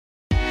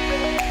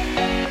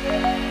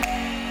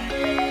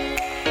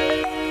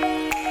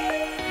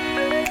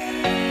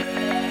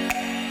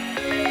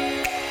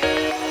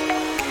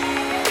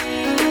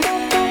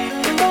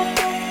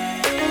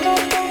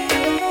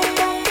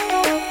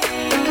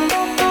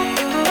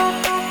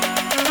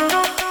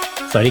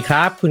สวัสดีค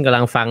รับคุณกำ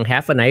ลังฟัง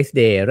Have a nice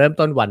day เริ่ม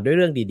ต้นวันด้วยเ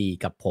รื่องดี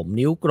ๆกับผม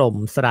นิ้วกลม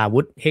สราวุ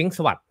ธเฮงส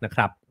วัสดิ์นะค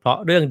รับเพราะ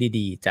เรื่อง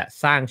ดีๆจะ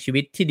สร้างชี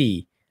วิตที่ดี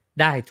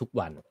ได้ทุก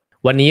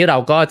วันนี้เรา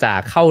ก็จะ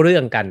เข้าเรื่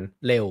องกัน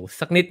เร็ว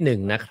สักนิดหนึ่ง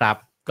นะครับ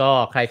ก็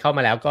ใครเข้าม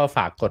าแล้วก็ฝ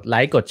ากกดไล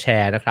ค์กดแช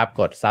ร์นะครับ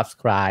กด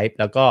subscribe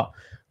แล้วก็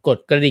กด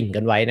กระดิ่ง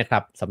กันไว้นะครั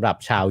บสำหรับ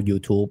ชาว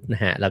YouTube น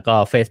ะฮะแล้วก็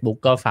Facebook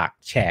ก็ฝาก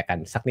แชร์กัน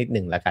สักนิดห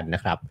นึ่งแล้วกันน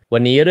ะครับวั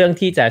นนี้เรื่อง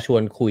ที่จะชว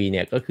นคุยเ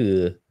นี่ยก็คือ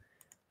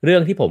เรื่อ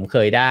งที่ผมเค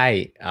ยได้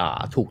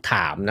ถูกถ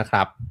ามนะค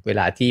รับเว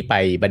ลาที่ไป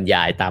บรรย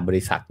ายตามบ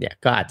ริษัทเนี่ย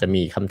ก็อาจจะ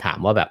มีคำถาม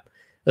ว่าแบบ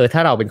ถ้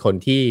าเราเป็นคน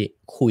ที่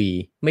คุย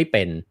ไม่เ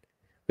ป็น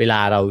เวลา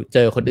เราเจ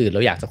อคนอื่นเร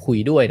าอยากจะคุย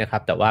ด้วยนะครั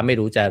บแต่ว่าไม่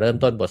รู้จะเริ่ม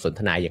ต้นบทสน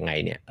ทนายังไง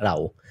เนี่ยเรา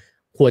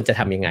ควรจะ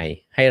ทำยังไง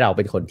ให้เราเ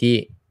ป็นคนที่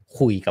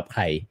คุยกับใค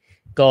ร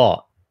ก็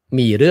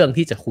มีเรื่อง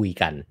ที่จะคุย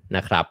กันน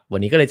ะครับวัน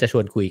นี้ก็เลยจะช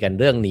วนคุยกัน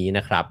เรื่องนี้น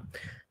ะครับ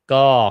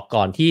ก็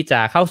ก่อนที่จะ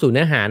เข้าสู่เ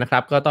นื้อหานะครั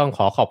บก็ต้อง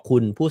ขอบคุ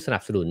ณผู้สนั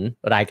บสนุน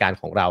รายการ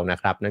ของเรานะ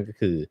ครับนั่นก็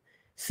คือ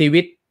ซี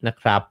วิตนะ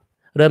ครับ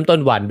เริ่มต้น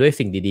วันด้วย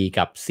สิ่งดีๆ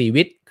กับซี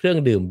วิตเครื่อง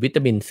ดื่มวิต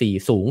ามินซี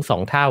สูง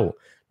2เท่า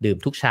ดื่ม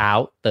ทุกเช้า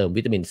เติม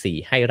วิตามินซี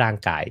ให้ร่าง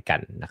กายกัน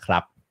นะครั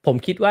บผม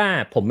คิดว่า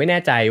ผมไม่แน่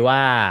ใจว่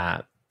า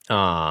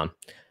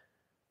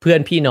เพื่อ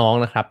นพี่น้อง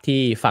นะครับ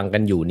ที่ฟังกั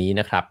นอยู่นี้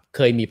นะครับเค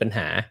ยมีปัญห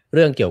าเ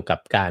รื่องเกี่ยวกับ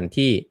การ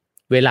ที่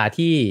เวลา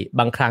ที่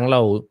บางครั้งเร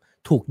า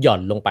ถูกหย่อ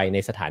นลงไปใน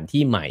สถาน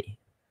ที่ใหม่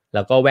แ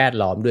ล้วก็แวด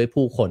ล้อมด้วย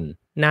ผู้คน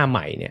หน้าให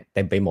ม่เนี่ยเ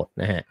ต็มไปหมด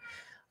นะฮะ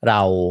เร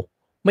า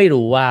ไม่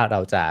รู้ว่าเรา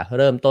จะเ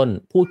ริ่มต้น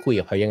พูดคุย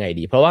กับเขายังไง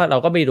ดีเพราะว่าเรา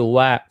ก็ไม่รู้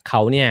ว่าเข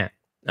าเนี่ย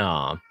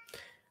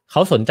เข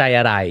าสนใจ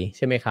อะไรใ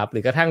ช่ไหมครับหรื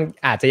อกระทั่ง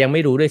อาจจะยังไ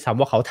ม่รู้ด้วยซ้ำ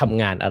ว่าเขาท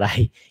ำงานอะไร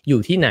อยู่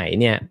ที่ไหน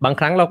เนี่ยบาง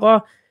ครั้งเราก็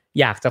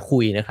อยากจะคุ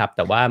ยนะครับแ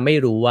ต่ว่าไม่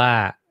รู้ว่า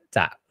จ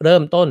ะเริ่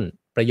มต้น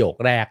ประโยค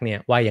แรกเนี่ย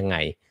ว่ายังไง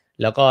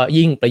แล้วก็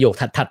ยิ่งประโยค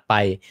ถัดๆไป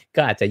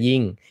ก็อาจจะยิ่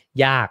ง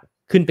ยาก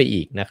ขึ้นไป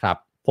อีกนะครับ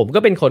ผมก็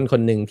เป็นค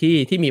นหนึ่ง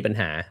ที่มีปัญ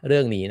หาเรื่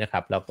องนี้นะครั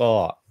บแล้วก็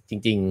จ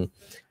ริง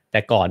ๆแต่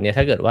ก่อนเนี่ย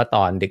ถ้าเกิดว่าต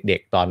อนเด็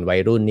กๆตอนวั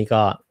ยรุ่นนี่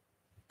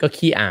ก็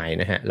ขี้อาย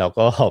นะฮะแล้ว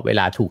ก็เว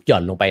ลาถูกหย่อ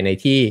นลงไปใน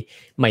ที่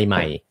ให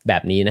ม่ๆแบ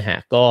บนี้นะฮะ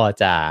ก็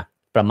จะ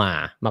ประหม่า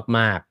ม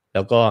ากๆแ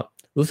ล้วก็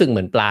รู้สึกเห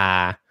มือนปลา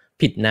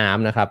ผิดน้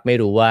ำนะครับไม่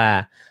รู้ว่า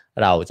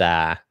เราจ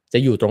ะ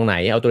อยู่ตรงไหน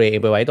เอาตัวเอง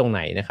ไปไว้ตรงไห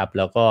นนะครับแ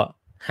ล้วก็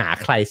หา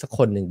ใครสักค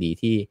นหนึ่งดี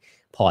ที่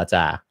พอจ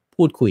ะ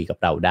พูดคุยกับ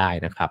เราได้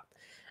นะครับ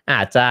อ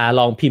าจจะ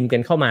ลองพิมพ์กั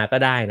นเข้ามาก็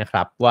ได้นะค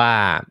รับว่า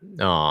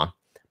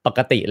ปก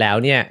ติแล้ว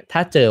เนี่ยถ้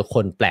าเจอค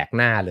นแปลก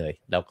หน้าเลย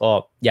แล้วก็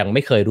ยังไ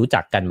ม่เคยรู้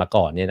จักกันมา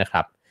ก่อนเนี่ยนะค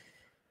รับ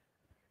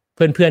เ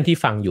พื่อนๆที่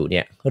ฟังอยู่เ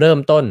นี่ยเริ่ม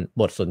ต้น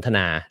บทสนทน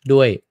าด้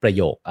วยประโ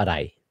ยคอะไร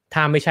ถ้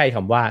าไม่ใช่ค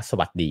ำว่าส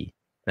วัสดี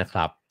นะค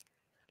รับ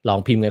ลอง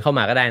พิมพ์กันเข้า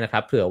มาก็ได้นะครั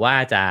บเผื่อว่า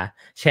จะ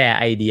แชร์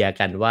ไอเดีย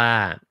กันว่า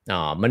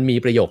มันมี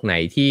ประโยคไหน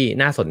ที่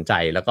น่าสนใจ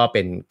แล้วก็เ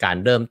ป็นการ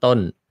เริ่มต้น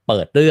เปิ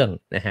ดเรื่อง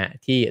นะฮะ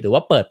ที่หรือว่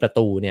าเปิดประ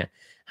ตูเนี่ย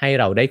ให้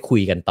เราได้คุ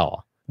ยกันต่อ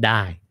ไ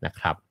ด้นะ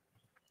ครับ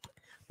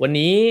วัน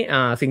นี้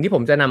สิ่งที่ผ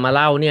มจะนำมาเ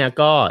ล่าเนี่ย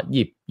ก็ห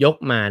ยิบยก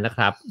มานะค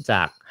รับจ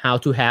าก How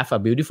to Have a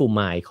Beautiful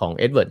Mind ของ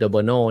Edward de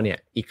Bono เนี่ย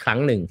อีกครั้ง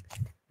หนึ่ง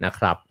นะค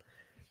รับ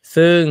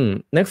ซึ่ง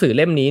หนังสือเ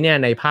ล่มนี้เนี่ย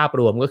ในภาพ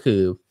รวมก็คื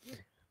อ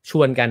ช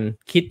วนกัน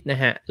คิดน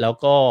ะฮะแล้ว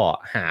ก็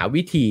หา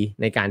วิธี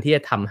ในการที่จ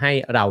ะทำให้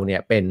เราเนี่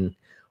ยเป็น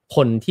ค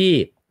นที่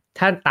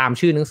ถ้าตาม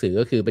ชื่อหนังสือ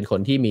ก็คือเป็นค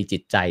นที่มีจิ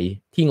ตใจ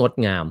ที่งด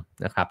งาม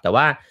นะครับแต่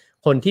ว่า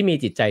คนที่มี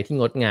จิตใจที่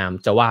งดงาม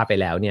จะว่าไป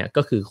แล้วเนี่ย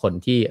ก็คือคน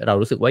ที่เรา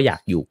รู้สึกว่าอยา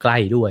กอยู่ใกล้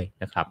ด้วย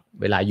นะครับ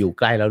เวลาอยู่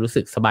ใกล้แล้วรู้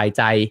สึกสบายใ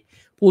จ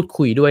พูด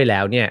คุยด้วยแล้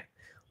วเนี่ย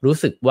รู้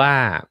สึกว่า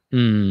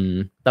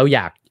เราอย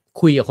าก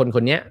คุยกับคนค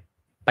นนี้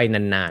ไป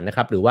นานๆนะค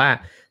รับหรือว่า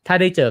ถ้า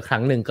ได้เจอครั้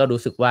งหนึ่งก็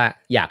รู้สึกว่า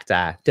อยากจ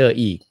ะเจอ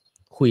อีก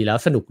คุยแล้ว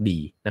สนุกดี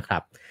นะครั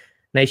บ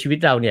ในชีวิต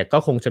เราเนี่ยก็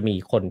คงจะมี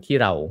คนที่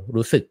เรา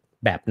รู้สึก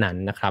แบบนั้น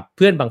นะครับเ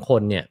พื่อนบางค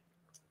นเนี่ย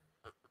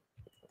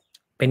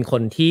เป็นค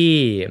นที่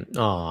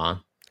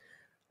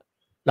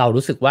เรา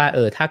รู้สึกว่า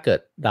ถ้าเกิด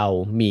เรา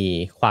มี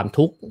ความ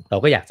ทุกข์เรา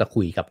ก็อยากจะ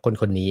คุยกับคน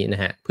คนนี้น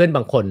ะฮะเพื่อนบ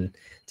างคน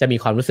จะมี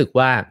ความรู้สึก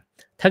ว่า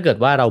ถ้าเกิด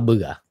ว่าเราเ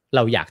บื่อเร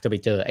าอยากจะไป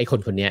เจอไอ้คน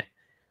คนนี้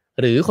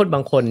หรือคนบ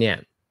างคนเนี่ย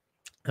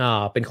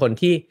เป็นคน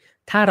ที่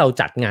ถ้าเรา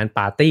จัดงานป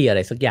าร์ตี้อะไร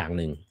สักอย่าง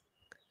หนึ่ง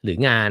หรือ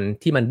งาน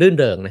ที่มันรื่น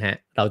เริงนะฮะ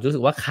เรารู้สึ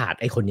กว่าขาด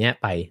ไอ้คนนี้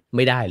ไปไ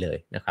ม่ได้เลย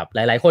นะครับห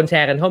ลายๆคนแช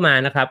ร์กันเข้ามา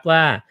นะครับว่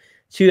า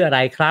ชื่ออะไร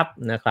ครับ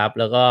นะครับ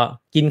แล้วก็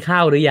กินข้า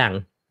วหรือยัง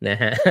นะ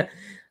ฮะ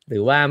หรื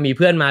อว่ามีเ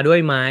พื่อนมาด้ว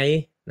ยไหม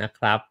นะค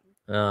รับ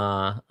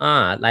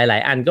หลา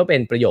ยๆอันก็เป็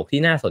นประโยค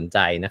ที่น่าสนใจ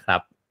นะครั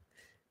บ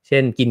เช่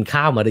นกิน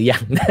ข้าวมาหรือยั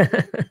ง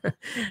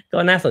ก็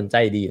น่าสนใจ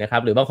ดีนะครั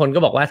บหรือบางคนก็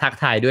บอกว่าทัก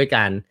ทายด้วยก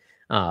าร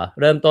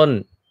เริ่มต้น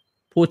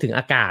พูดถึง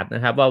อากาศน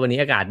ะครับว่าวันนี้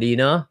อากาศดี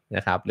เนาะน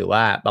ะครับหรือว่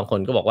าบางคน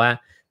ก็บอกว่า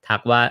ทั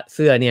กว่าเ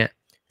สื้อเนี่ย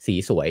สี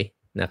สวย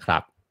นะครั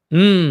บ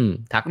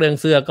ทักเรื่อง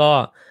เสื้อ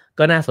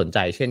ก็น่าสนใจ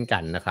เช่นกั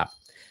นนะครับ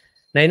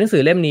ในหนังสื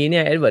อเล่มนี้เ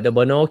นี่ยเอ็ดเวิร์ด เดอ โบ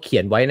โนเขี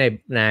ยนไว้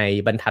ใน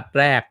บรรทัด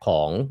แรกข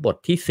องบท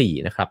ที่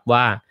4นะครับ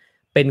ว่า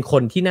เป็นค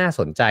นที่น่า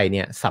สนใจเ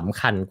นี่ยสำ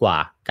คัญกว่า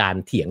การ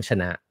เถียงช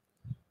นะ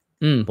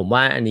ผม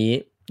ว่าอันนี้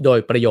โดย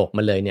ประโยค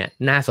มันเลยเนี่ย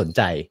น่าสนใ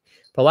จ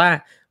เพราะว่า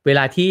เวล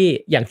าที่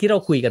อย่างที่เรา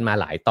คุยกันมา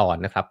หลายตอน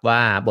นะครับว่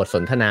าบทส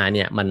นทนาเ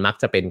นี่ยมันมัก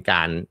จะเป็นก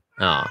าร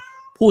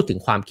พ พูดถึง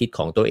ความคิดข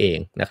องตัวเอง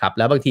นะครับแ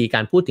ล้วบางทีก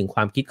ารพูดถึงคว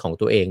ามคิดของ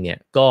ตัวเองเนี่ย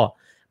ก็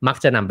มัก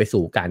จะนำไป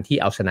สู่การที่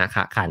เอาชนะ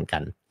ค้าคานกั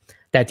น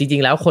แต่จริ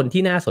งๆแล้วคน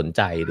ที่น่าสนใ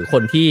จหรือค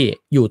นที่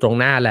อยู่ตรง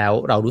หน้าแล้ว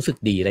เรารู้สึก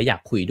ดีและอยา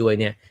กคุยด้วย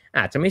เนี่ยอ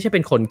าจจะไม่ใช่เป็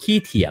นคนขี้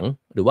เถียง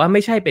หรือว่าไ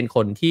ม่ใช่เป็นค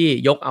นที่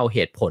ยกเอาเห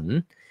ตุผล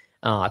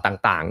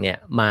ต่างๆเนี่ย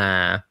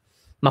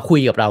มาคุย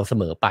กับเราเส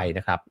มอไปน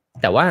ะครับ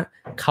แต่ว่า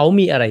เขา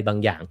มีอะไรบาง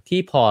อย่างที่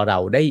พอเรา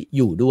ได้อ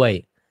ยู่ด้วย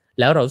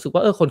แล้วเรารู้สึกว่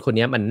าคน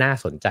นี้มันน่า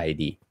สนใจ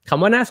ดีค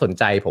ำว่าน่าสน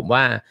ใจผม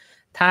ว่า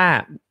ถ้า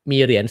มี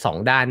เหรียญ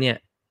2ด้านเนี่ย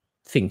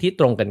สิ่งที่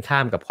ตรงกันข้า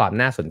มกับความ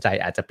น่าสนใจ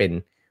อาจจะเป็น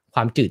คว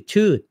ามจืด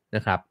ชืดน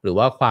ะครับหรือ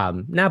ว่าความ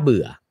น่าเ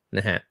บื่อน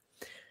ะฮะ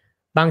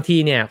บางที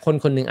เนี่ย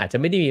คนนึงอาจจะ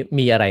ไม่ได้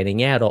มีอะไรใน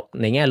แ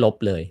ง่ลบ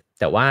เลย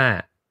แต่ว่า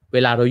เว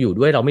ลาเราอยู่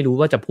ด้วยเราไม่รู้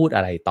ว่าจะพูดอ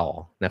ะไรต่อ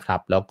นะครั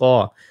บแล้วก็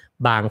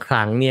บางค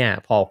รั้งเนี่ย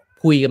พอ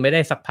คุยกันไม่ไ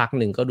ด้สักพัก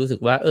หนึ่งก็รู้สึก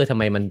ว่าทำ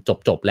ไมมัน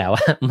จบแล้ว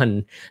มัน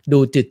ดู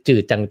จื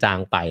ดๆจาง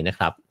ๆไปนะค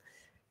รับ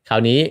ครา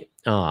วนี้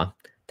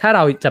ถ้าเร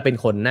าจะเป็น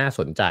คนน่า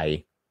สนใจ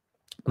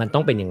มันต้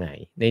องเป็นยังไง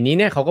ในนี้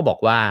เนี่ยเขาก็บอก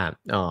ว่า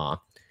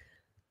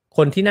ค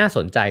นที่น่าส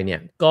นใจเนี่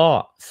ยก็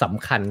ส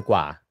ำคัญก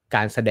ว่าก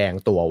ารแสดง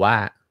ตัวว่า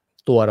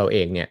ตัวเราเอ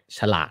งเนี่ยฉ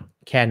ลาด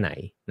แค่ไหน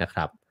นะค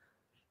รับ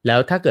แล้ว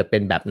ถ้าเกิดเป็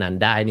นแบบนั้น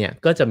ได้เนี่ย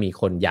ก็จะมี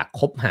คนอยาก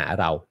คบหา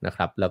เรานะค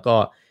รับแล้วก็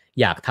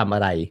อยากทำอ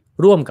ะไร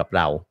ร่วมกับเ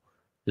รา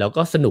แล้ว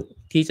ก็สนุก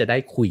ที่จะได้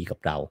คุยกับ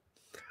เรา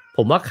ผ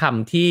มว่าค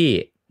ำที่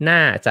น่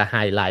าจะไฮ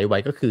ไลท์ไว้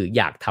ก็คือ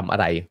อยากทำอะ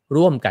ไร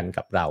ร่วมกัน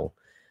กับเรา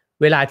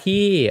เวลา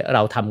ที่เร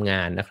าทำง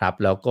านนะครับ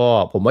แล้วก็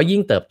ผมว่ายิ่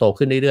งเติบโต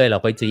ขึ้นเรื่อยๆเรา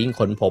ก็จะยิ่ง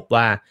ค้นพบ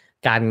ว่า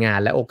การงาน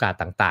และโอกาส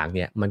ต่างๆเ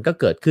นี่ยมันก็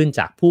เกิดขึ้น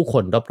จากผู้ค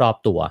นรอบ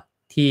ๆตัว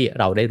ที่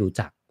เราได้รู้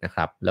จักนะค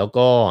รับแล้ว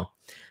ก็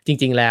จ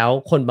ริงๆแล้ว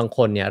คนบางค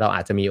นเนี่ยเราอ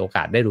าจจะมีโอก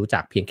าสได้รู้จั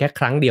กเพียงแค่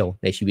ครั้งเดียว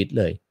ในชีวิต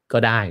เลยก็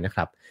ได้นะค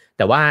รับแ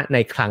ต่ว่าใน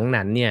ครั้ง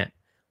นั้นเนี่ย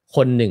ค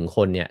นหนึ่งค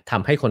นเนี่ยท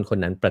ำให้คน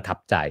นั้นประทับ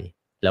ใจ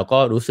แล้วก็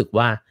รู้สึก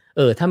ว่า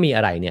ถ้ามีอ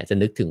ะไรเนี่ยจะ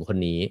นึกถึงคน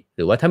นี้ห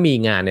รือว่าถ้ามี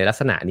งานในลัก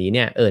ษณะนี้เ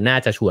นี่ยน่า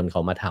จะชวนเข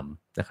ามาท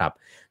ำนะครับ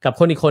กับ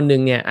คนอีกคนนึ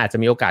งเนี่ยอาจจะ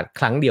มีโอกาส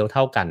ครั้งเดียวเ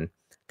ท่ากัน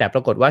แต่ปร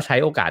ากฏว่าใช้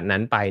โอกาสนั้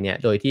นไปเนี่ย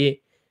โดยที่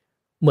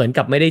เหมือน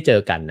กับไม่ได้เจ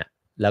อกันนะ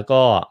แล้ว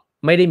ก็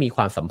ไม่ได้มีค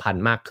วามสัมพัน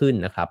ธ์มากขึ้น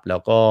นะครับแล้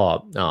วก็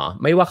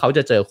ไม่ว่าเขาจ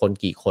ะเจอคน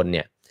กี่คนเ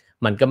นี่ย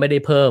มันก็ไม่ได้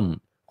เพิ่ม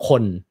ค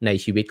นใน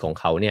ชีวิตของ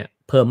เขาเนี่ย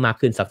เพิ่มมาก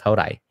ขึ้นสักเท่าไ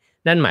หร่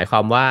นั่นหมายคว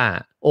ามว่า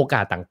โอก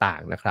าสต่า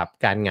งๆนะครับ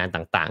การงาน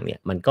ต่างๆเนี่ย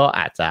มันก็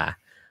อาจจะ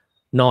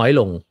น้อย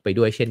ลงไป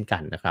ด้วยเช่นกั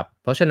นนะครับ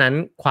เพราะฉะนั้น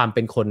ความเ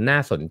ป็นคนน่า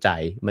สนใจ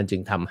มันจึ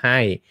งทำให้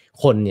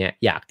คนเนี่ย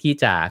อยากที่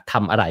จะท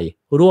ำอะไร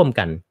ร่วม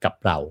กันกับ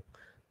เรา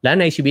และ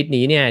ในชีวิต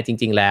นี้เนี่ยจ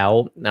ริงๆแล้ว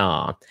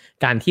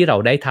การที่เรา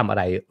ได้ทำอะ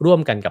ไรร่ว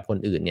มกันกับคน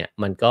อื่นเนี่ย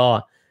มันก็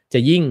จะ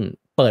ยิ่ง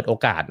เปิดโอ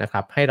กาสนะค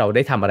รับให้เราไ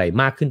ด้ทำอะไร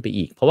มากขึ้นไป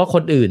อีกเพราะว่าค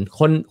นอื่น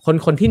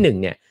คนที่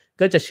1เนี่ย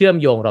ก็จะเชื่อม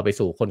โยงเราไป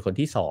สู่คน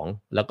ที่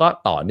2แล้วก็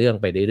ต่อเนื่อง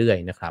ไปเรื่อย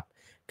ๆนะครับ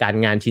การ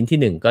งานชิ้น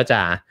ที่1ก็จ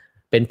ะ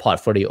เป็นพอร์ต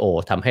โฟลิโอ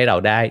ทำให้เรา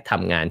ได้ท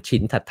ำงานชิ้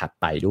นถัด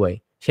ๆไปด้วย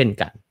เช่น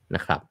กันน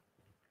ะครับ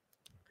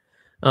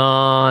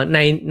ใน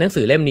หนัง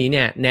สือเล่มนี้เ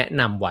นี่ยแนะ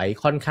นำไว้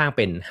ค่อนข้างเ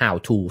ป็น how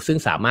to ซึ่ง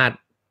สามารถ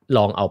ล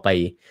องเอาไป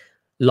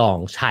ลอง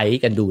ใช้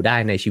กันดูได้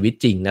ในชีวิต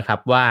จริงนะครับ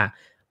ว่า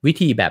วิ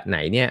ธีแบบไหน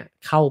เนี่ย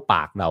เข้าป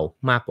ากเรา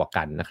มากกว่า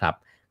กันนะครับ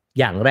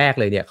อย่างแรก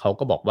เลยเนี่ยเขา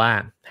ก็บอกว่า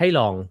ให้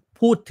ลอง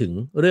พูดถึง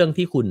เรื่อง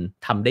ที่คุณ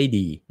ทำได้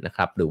ดีนะค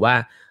รับหรือว่า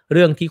เ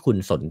รื่องที่คุณ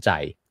สนใจ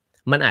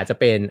มันอาจจะ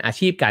เป็นอา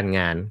ชีพการง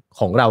าน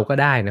ของเราก็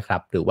ได้นะครั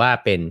บหรือว่า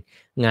เป็น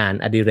งาน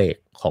อดิเรก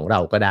ของเรา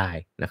ก็ได้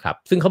นะครับ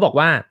ซึ่งเขาบอก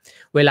ว่า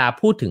เวลา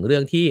พูดถึงเรื่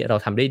องที่เรา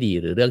ทำได้ดี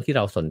หรือเรื่องที่เ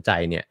ราสนใจ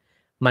เนี่ย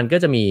มันก็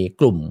จะมี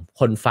กลุ่ม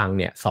คนฟัง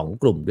เนี่ย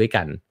2กลุ่มด้วย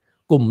กัน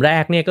กลุ่มแร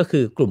กเนี่ยก็คื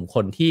อกลุ่มค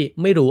นที่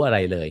ไม่รู้อะไร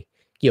เลย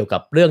เกี่ยวกั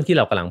บเรื่องที่เ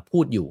รากำลังพู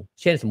ดอยู่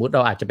เช่นสมมุติเร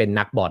าอาจจะเป็น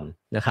นักบอล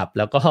นะครับแ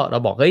ล้วก็เรา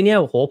บอกเฮ้ยเนี่ย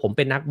โอ้โหผมเ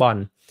ป็นนักบอล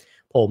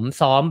ผม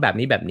ซ้อมแบบ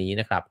นี้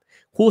นะครับ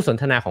คู่สน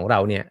ทนาของเรา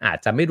เนี่ยอาจ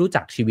จะไม่รู้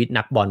จักชีวิต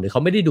นักบอลหรือเข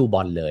าไม่ได้ดูบ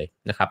อลเลย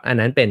นะครับอัน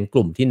นั้นเป็นก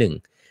ลุ่มที่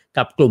1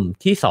กับกลุ่ม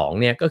ที่2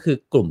เนี่ยก็คือ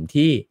กลุ่ม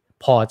ที่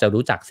พอจะ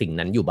รู้จักสิ่ง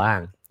นั้นอยู่บ้าง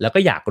แล้วก็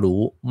อยากรู้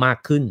มาก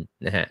ขึ้น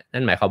นะฮะนั่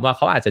นหมายความว่าเ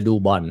ขาอาจจะดู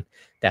บอล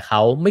แต่เข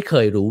าไม่เค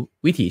ยรู้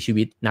วิถีชี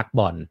วิตนักบ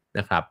อล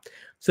นะครับ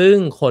ซึ่ง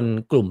คน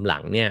กลุ่มหลั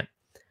งเนี่ย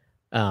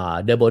เ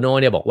ดอโบโน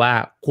เนี่ยบอกว่า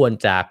ควร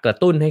จะกระ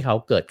ตุ้นให้เขา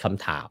เกิดค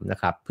ำถามนะ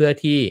ครับเพื่อ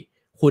ที่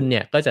คุณเนี่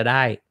ยก็จะไ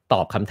ด้ต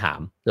อบคำถาม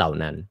เหล่า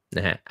นั้นน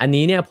ะฮะอัน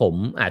นี้เนี่ยผม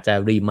อาจจะ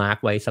รีมาร์ค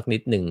ไว้สักนิ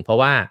ดหนึ่งเพราะ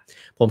ว่า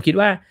ผมคิด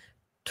ว่า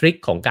ทริค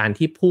ของการ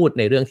ที่พูด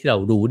ในเรื่องที่เรา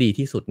รู้ดี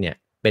ที่สุดเนี่ย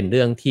เป็นเ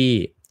รื่องที่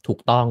ถูก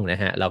ต้องน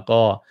ะฮะแล้ว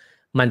ก็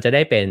มันจะไ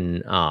ด้เป็น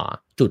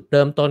จุดเ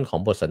ริ่มต้นของ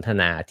บทสนท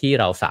นาที่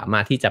เราสามา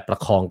รถที่จะประ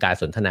คองการ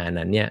สนทนา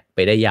นั้นเนี่ยไป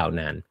ได้ยาว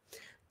นาน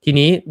ที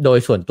นี้โดย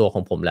ส่วนตัวข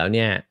องผมแล้วเ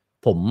นี่ย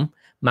ผม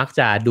มัก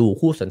จะดู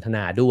คู่สนทน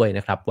าด้วยน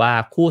ะครับว่า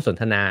คู่สน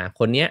ทนา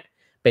คนนี้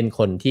เป็นค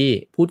นที่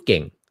พูดเก่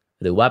ง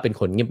หรือว่าเป็น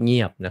คนเงี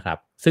ยบๆนะครับ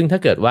ซึ่งถ้า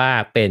เกิดว่า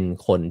เป็น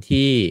คน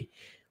ที่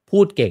พู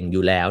ดเก่งอ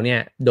ยู่แล้วเนี่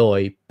ยโดย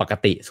ปก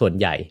ติส่วน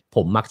ใหญ่ผ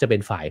มมักจะเป็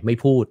นฝ่ายไม่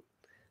พูด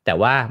แต่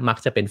ว่ามัก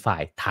จะเป็นฝ่า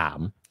ยถาม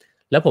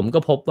แล้วผมก็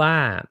พบว่า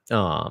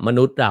ม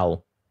นุษย์เรา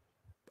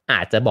อ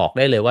าจจะบอกไ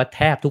ด้เลยว่าแท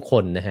บทุกค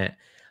นนะฮะ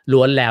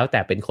ล้วนแล้วแ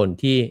ต่เป็นคน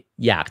ที่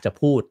อยากจะ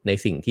พูดใน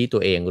สิ่งที่ตั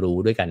วเองรู้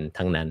ด้วยกัน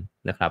ทั้งนั้น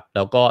นะครับแ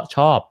ล้วก็ช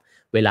อบ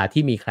เวลา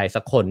ที่มีใคร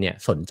สักคนเนี่ย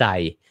สนใจ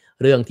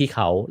เรื่องที่เข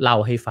าเล่า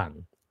ให้ฟัง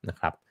นะ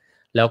ครับ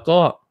แล้วก็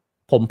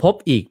ผมพบ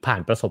อีกผ่า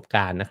นประสบก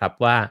ารณ์นะครับ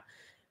ว่า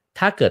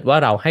ถ้าเกิดว่า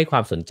เราให้ควา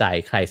มสนใจ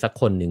ใครสัก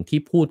คนหนึ่งที่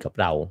พูดกับ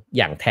เราอ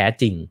ย่างแท้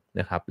จริง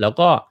นะครับแล้ว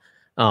ก็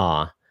เอ่อ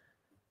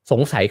ส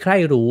งสัยใคร่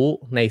รู้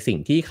ในสิ่ง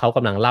ที่เขาก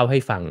ำลังเล่าให้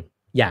ฟัง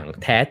อย่าง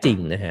แท้จริง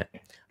นะฮะ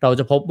เรา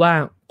จะพบว่า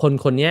คน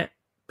คนนี้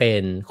เป็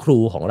นครู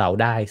ของเรา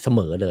ได้เสม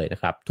อเลยนะ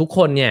ครับทุกค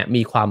นเนี่ย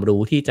มีความ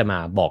รู้ที่จะมา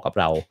บอกกับ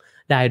เรา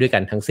ได้ด้วยกั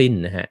นทั้งสิ้น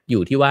นะฮะอ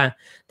ยู่ที่ว่า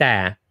แต่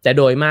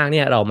โดยมากเ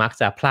นี่ยเรามัก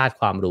จะพลาด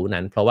ความรู้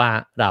นั้นเพราะว่า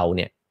เราเ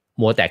นี่ย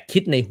มัวแต่คิ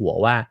ดในหัว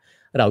ว่า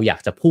เราอยาก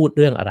จะพูดเ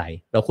รื่องอะไร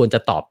เราควรจะ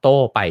ตอบโต้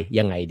ไป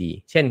ยังไงดี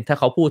เช่นถ้า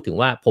เขาพูดถึง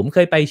ว่าผมเค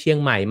ยไปเชียง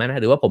ใหม่มานะ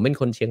หรือว่าผมเป็น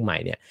คนเชียงใหม่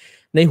เนี่ย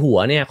ในหัว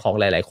เนี่ยของ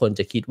หลายๆคน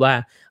จะคิดว่า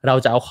เรา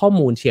จะเอาข้อ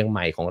มูลเชียงให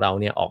ม่ของเรา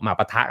เนี่ยออกมา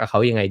ปะทะกับเขา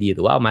ยังไงดีห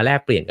รือว่าเอามาแลก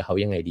เปลี่ยนกับเขา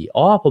ยังไงดี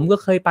อ๋อผมก็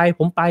เคยไป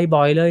ผมไป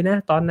บ่อยเลยนะ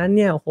ตอนนั้นเ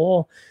นี่ยโอ้โห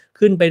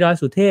ขึ้นไปดอย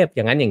สุเทพอ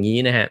ย่างนั้นอย่างนี้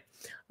นะฮะ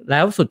แล้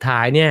วสุดท้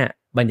ายเนี่ย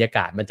บรรยาก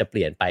าศมันจะเป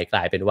ลี่ยนไปกล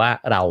ายเป็นว่า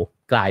เรา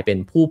กลายเป็น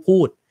ผู้พู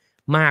ด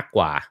มากก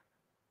ว่า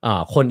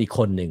คนอีกค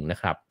นหนึ่งนะ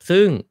ครับ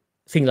ซึ่ง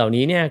สิ่งเหล่า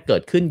นี้เนี่ยเกิ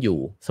ดขึ้นอยู่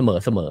เ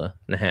สมอ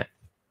ๆนะฮะ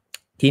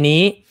ที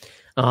นี้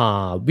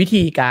วิ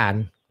ธีการ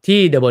ที่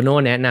เดโบโน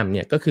แนะนำเ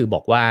นี่ยก็คือบ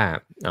อกว่า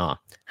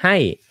ให้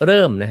เ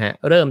ริ่มนะฮะ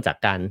เริ่มจาก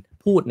การ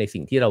พูดใน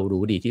สิ่งที่เรา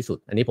รู้ดีที่สุด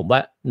อันนี้ผมว่า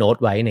โน้ต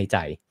ไว้ในใจ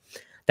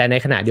แต่ใน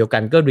ขณะเดียวกั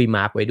นก็รีม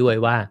าร์คไว้ด้วย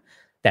ว่า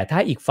แต่ถ้า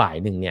อีกฝ่าย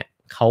หนึ่งเนี่ย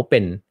เขาเป็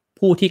น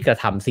ผู้ที่กระ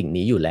ทำสิ่ง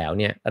นี้อยู่แล้ว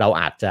เนี่ยเรา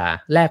อาจจะ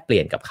แลกเปลี่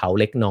ยนกับเขา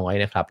เล็กน้อย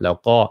นะครับแล้ว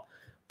ก็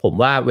ผม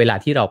ว่าเวลา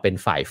ที่เราเป็น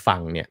ฝ่ายฟั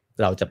งเนี่ย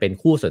เราจะเป็น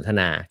คู่สนท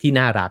นาที่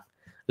น่ารัก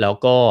แล้ว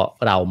ก็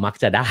เรามัก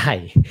จะไ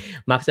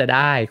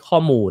ด้ข้อ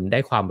มูลได้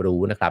ความ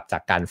รู้นะครับจา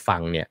กการฟั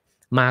งเนี่ย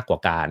มากกว่า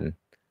การ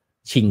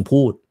ชิง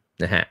พูด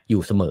นะฮะอ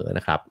ยู่เสมอน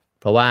ะครับ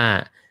เพราะว่า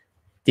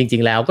จริ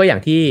งๆแล้วก็อย่า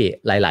งที่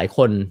หลายๆค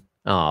น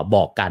บ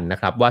อกกันนะ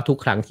ครับว่าทุก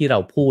ครั้งที่เรา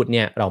พูดเ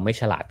นี่ยเราไม่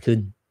ฉลาดขึ้น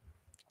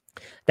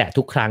แต่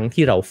ทุกครั้ง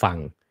ที่เราฟัง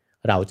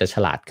เราจะฉ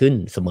ลาดขึ้น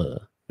เสมอ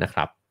นะค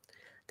รับ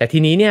แต่ที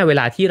นี้เนี่ยเว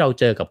ลาที่เรา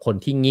เจอกับคน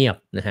ที่เงียบ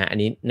นะฮะอัน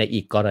นี้ใน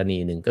อีกกรณี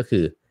หนึ่งก็คื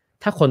อ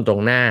ถ้าคนตร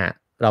งหน้า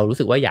เรารู้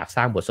สึกว่าอยากส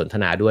ร้างบทสนท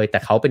นาด้วยแต่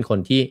เขาเป็นคน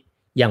ที่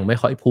ยังไม่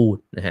ค่อยพูด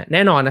นะฮะแ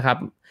น่นอนนะครับ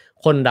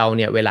คนเราเ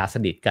นี่ยเวลาส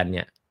นิทกันเ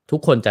นี่ยทุก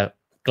คนจะ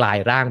กลาย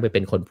ร่างไปเป็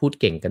นคนพูด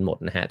เก่งกันหมด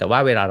นะฮะแต่ว่า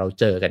เวลาเรา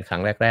เจอกันครั้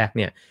งแรกๆเ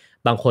นี่ย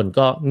บางคน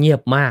ก็เงีย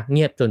บมากเ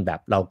งียบจนแบบ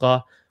เราก็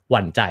ห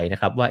วั่นใจนะ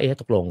ครับว่า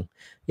ตกลง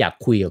อยาก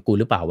คุยกับกู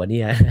หรือเปล่าวะเ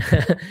นี่ย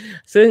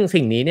ซึ่ง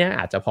สิ่งนี้เนี่ย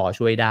อาจจะพอ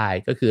ช่วยได้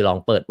ก็คือลอง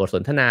เปิดบทส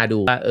นทนาดู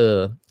ว่า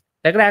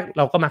แรกๆเ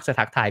ราก็มักจะ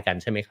ทักทายกัน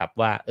ใช่ไหมครับ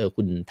ว่า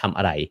คุณทำ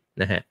อะไร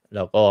นะฮะแ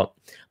ล้วก็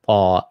พอ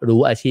รู้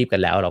อาชีพกั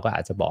นแล้วเราก็อ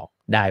าจจะบอก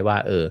ได้ว่า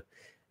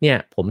เนี่ย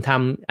ผมท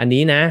ำอัน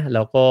นี้นะแ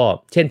ล้วก็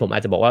เช่นผมอา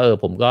จจะบอกว่า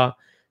ผมก็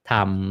ท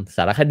ำส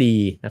ารคดี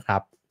นะครั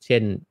บเช่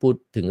นพูด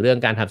ถึงเรื่อง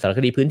การทำสารค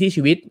ดีพื้นที่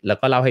ชีวิตแล้ว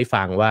ก็เล่าให้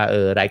ฟังว่า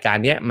รายการ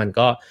เนี้ยมัน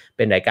ก็เ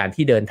ป็นรายการ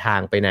ที่เดินทาง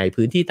ไปใน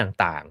พื้นที่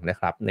ต่างๆนะ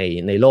ครับ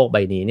ในโลกใบ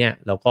นี้เนี่ย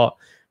เราก็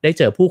ได้เ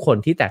จอผู้คน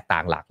ที่แตกต่า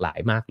งหลากหลาย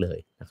มากเลย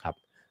นะครับ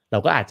เรา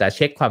ก็อาจจะเ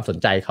ช็คความสน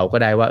ใจเขาก็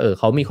ได้ว่า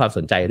เขามีความส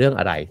นใจเรื่อง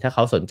อะไรถ้าเข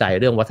าสนใจ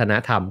เรื่องวัฒน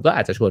ธรรมก็อ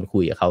าจจะชวนคุ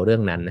ยกับเขาเรื่อ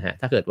งนั้นนะฮะ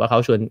ถ้าเกิดว่าเขา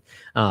ชวน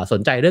ส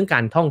นใจเรื่องกา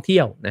รท่องเที่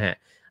ยวนะฮะ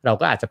เรา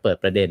ก็อาจจะเปิด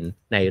ประเด็น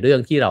ในเรื่อง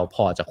ที่เราพ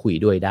อจะคุย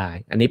ด้วยได้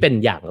อันนี้เป็น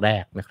อย่างแร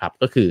กนะครับ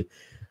ก็คือ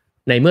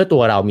ในเมื่อตั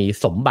วเรามี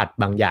สมบัติ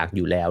บางอย่างอ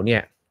ยู่แล้วเนี่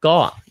ยก็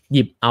ห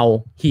ยิบเอา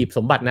หีบส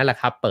มบัตินั่นแหละ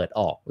ครับเปิด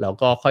ออกแล้ว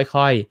ก็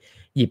ค่อย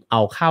ๆหยิบเอ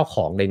าข้าวข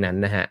องในนั้น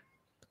นะฮะ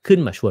ขึ้น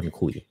มาชวน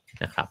คุย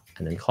นะครับอั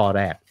นนั้นข้อแ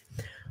รก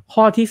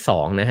ข้อที่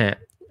2นะฮะ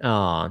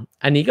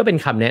อันนี้ก็เป็น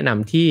คำแนะน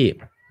ำที่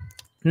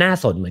น่า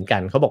สนเหมือนกั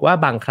นเขาบอกว่า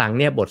บางครั้ง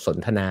เนี่ยบทสน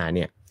ทนาเ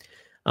นี่ย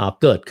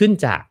เกิดขึ้น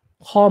จาก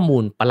ข้อมู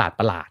ลประ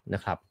หลาดๆน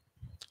ะครับ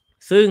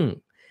ซึ่ง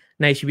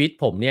ในชีวิต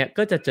ผมเนี่ย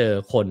ก็จะเจอ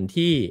คน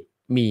ที่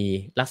มี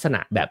ลักษณะ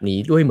แบบนี้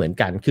ด้วยเหมือน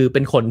กันคือเ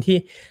ป็นคนที่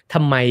ท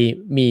ำไม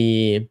มี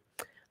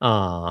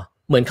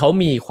เหมือนเขา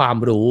มีความ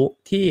รู้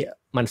ที่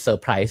มันเซอ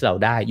ร์ไพรส์เรา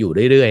ได้อยู่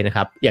เรื่อยๆนะค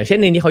รับอย่างเช่น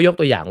ในนี้เขายก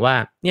ตัวอย่างว่า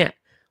เนี่ย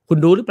คุณ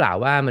รู้หรือเปล่า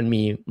ว่ามัน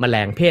มีแมล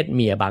งเพศเ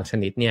มียบางช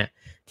นิดเนี่ย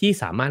ที่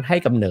สามารถให้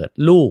กำเนิด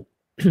ลูก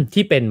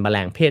ที่เป็นแมล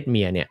งเพศเ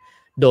มียเนี่ย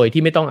โดย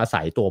ที่ไม่ต้องอา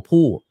ศัยตัว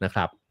ผู้นะค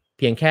รับเ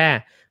พียงแค่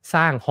ส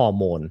ร้างฮอร์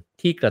โมน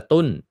ที่กระ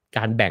ตุ้นก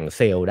ารแบ่งเ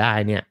ซลล์ได้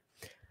เนี่ย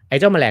ไอ้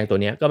เจ้าแมลงตัว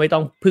นี้ก็ไม่ต้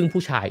องพึ่ง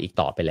ผู้ชายอีก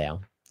ต่อไปแล้ว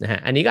นะฮะ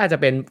อันนี้ก็อาจจะ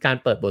เป็นการ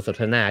เปิดบทสน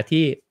ทนา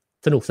ที่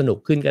สนุก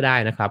ขึ้นก็ได้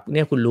นะครับเ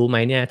นี่ยคุณรู้ไหม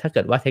เนี่ยถ้าเ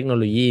กิดว่าเทคโน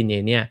โลยี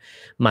เนี่ย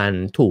มัน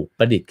ถูกป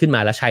ระดิษฐ์ขึ้นมา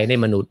แล้วใช้ใน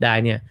มนุษย์ได้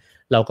เนี่ย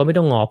เราก็ไม่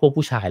ต้องง้อพวก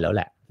ผู้ชายแล้วแ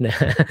หละนะ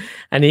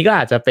อันนี้ก็อ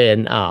าจจะเป็น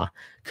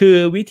คือ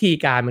วิธี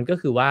การมันก็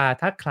คือว่า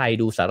ถ้าใคร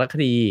ดูสารค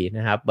ดีน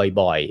ะครับ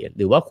บ่อยๆห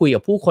รือว่าคุยกั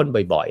บผู้คน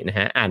บ่อยๆนะฮ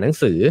ะอ่านหนัง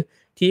สือ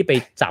ที่ไป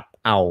จับ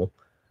เอา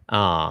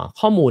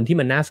ข้อมูลที่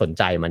มันน่าสนใ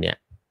จมาเนี่ย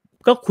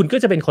ก็คุณก็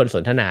จะเป็นคนส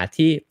นทนา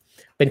ที่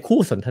เป็นคู่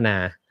สนทนา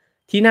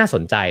ที่น่าส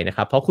นใจนะค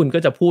รับเพราะคุณก็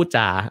จะพูดจ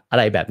าอะ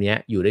ไรแบบนี้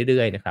อยู่เ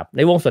รื่อยๆนะครับใ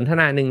นวงสนท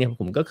นาหนึ่งเนี่ย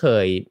ผมก็เค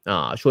ย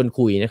ชวน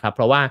คุยนะครับเ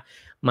พราะว่า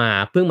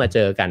เพิ่งมาเจ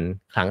อกัน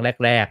ครั้ง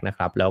แรกๆนะค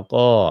รับแล้ว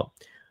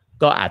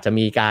ก็อาจจะ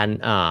มีการ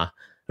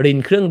ริน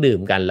เครื่องดื่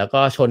มกันแล้ว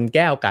ก็ชนแ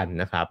ก้วกัน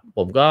นะครับผ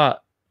มก็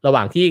ระห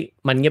ว่างที่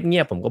มันเงี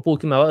ยบๆผมก็พูด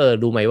ขึ้นมาว่า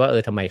รู้ไหมว่า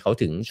ทำไมเขา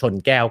ถึงชน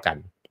แก้วกัน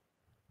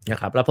นะ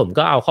ครับแล้วผม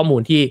ก็เอาข้อมู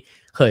ลที่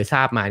เคยทร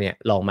าบมาเนี่ย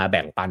ลองมาแ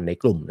บ่งปันใน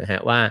กลุ่มนะฮะ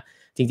ว่า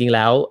จริงๆแ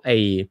ล้วไ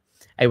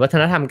อ้วัฒ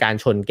นธรรมการ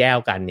ชนแก้ว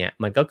กันเนี่ย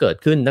มันก็เกิด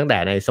ขึ้นตั้งแต่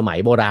ในสมัย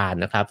โบราณ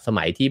นะครับส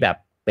มัยที่แบบ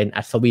เป็น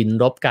อัศวิน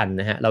รบกัน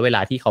นะฮะแล้วเวล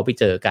าที่เขาไป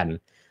เจอกัน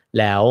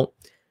แล้ว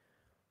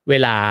เว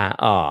ลา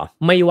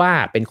ไม่ว่า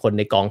เป็นคนใ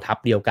นกองทัพ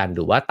เดียวกันห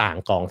รือว่าต่าง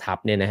กองทัพ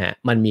เนี่ยนะฮะ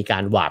มันมีกา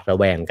รหวาดระ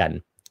แวงกัน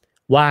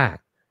ว่า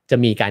จะ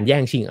มีการแย่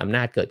งชิงอำน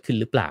าจเกิดขึ้น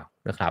หรือเปล่า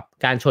นะครับ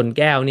การชนแ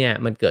ก้วเนี่ย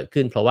มันเกิด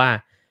ขึ้นเพราะว่า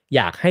อ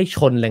ยากให้ช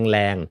นแร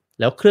งๆ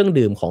แล้วเครื่อง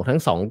ดื่มของทั้ง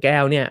สองแก้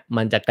วเนี่ย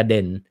มันจะกระเด็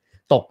น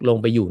ตกลง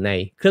ไปอยู่ใน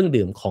เครื่อง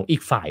ดื่มของอี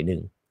กฝ่ายหนึ่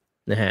ง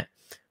นะฮะ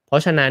เพรา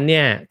ะฉะนั้นเ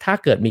นี่ยถ้า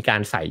เกิดมีกา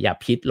รใส่ยา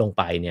พิษลงไ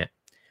ปเนี่ย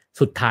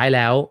สุดท้ายแ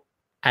ล้ว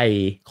ไอ้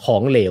ขอ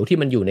งเหลวที่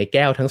มันอยู่ในแ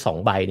ก้วทั้งสอง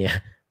ใบเนี่ย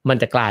มัน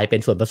จะกลายเป็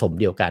นส่วนผสม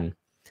เดียวกัน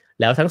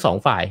แล้วทั้งสอง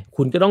ฝ่าย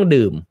คุณก็ต้อง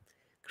ดื่ม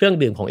เครื่อง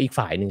ดื่มของอีก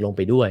ฝ่ายหนึ่งลงไ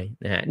ปด้วย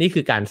นะฮะนี่คื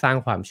อการสร้าง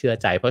ความเชื่อ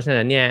ใจเพราะฉะ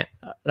นั้นเนี่ย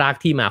ราก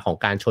ที่มาของ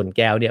การชนแ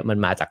ก้วเนี่ยมัน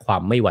มาจากควา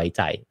มไม่ไว้ใ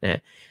จน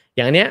ะอ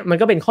ย่างเนี้ยมัน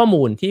ก็เป็นข้อ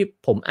มูลที่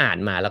ผมอ่าน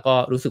มาแล้วก็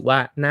รู้สึกว่า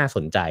น่าส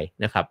นใจ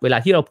นะครับเวลา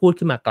ที่เราพูด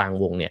ขึ้นมากลาง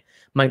วงเนี่ย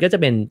มันก็จะ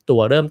เป็นตั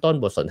วเริ่มต้น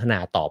บทสนทนา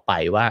ต่อไป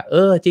ว่า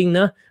จริงเน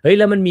อะเฮ้ย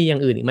แล้วมันมีอย่า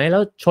งอื่นอีกไหมแล้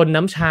วชน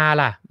น้ำชา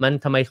ล่ะมัน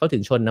ทำไมเขาถึ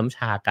งชนน้ำช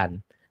ากัน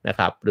นะค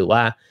รับหรือว่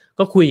า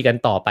ก็คุยกัน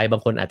ต่อไปบา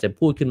งคนอาจจะ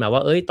พูดขึ้นมาว่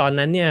าตอน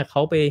นั้นเนี่ยเข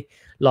าไป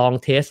ลอง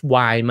เทสไว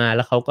น์มาแ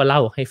ล้วเขาก็เล่า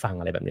ให้ฟัง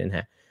อะไรแบบนี้นะ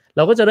ฮะเร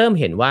าก็จะเริ่ม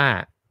เห็นว่า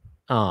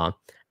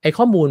ไอ้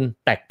ข้อมูล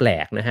แปล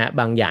กๆนะฮะ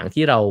บางอย่าง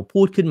ที่เรา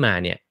พูดขึ้นมา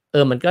เนี่ย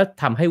มันก็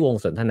ทำให้วง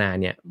สนทนา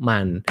เนี่ยมั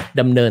น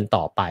ดำเนิน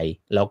ต่อไป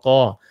แล้วก็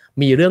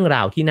มีเรื่องร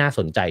าวที่น่าส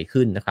นใจ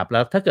ขึ้นนะครับแล้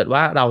วถ้าเกิดว่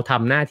าเราท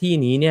ำหน้าที่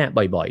นี้เนี่ย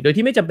บ่อยๆโดย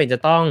ที่ไม่จำเป็นจะ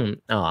ต้อง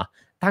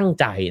ตั้ง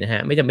ใจนะฮ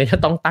ะไม่จำเป็นจะ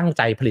ต้องตั้งใ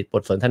จผลิตบ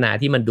ทสนทนา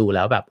ที่มันดูแ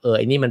ล้วแบบไ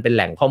อ้นี่มันเป็นแ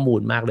หล่งข้อมู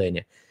ลมากเลยเ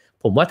นี่ย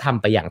ผมว่าท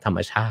ำไปอย่างธรรม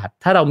ชาติ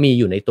ถ้าเรามี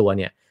อยู่ในตัว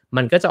เนี่ย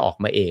มันก็จะออก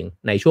มาเอง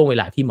ในช่วงเว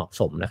ลาที่เหมาะ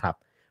สมนะครับ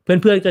เ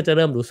พื่อนๆก็จะเ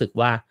ริ่มรู้สึก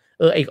ว่า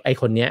ไอ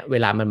คนเนี้ยเว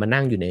ลามันมา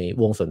นั่งอยู่ใน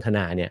วงสนทน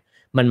าเนี่ย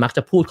มันมักจ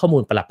ะพูดข้อมู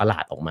ลประหลา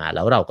ดๆออกมาแ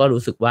ล้วเราก็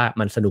รู้สึกว่า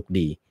มันสนุก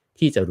ดี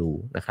ที่จะรู้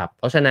นะครับเ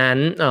พราะฉะนั้น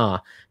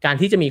การ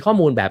ที่จะมีข้อ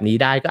มูลแบบนี้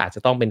ได้ก็อาจจ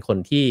ะต้องเป็นคน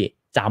ที่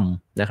จ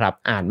ำนะครับ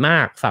อ่านมา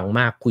กฟัง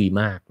มากคุย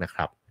มากนะค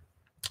รับ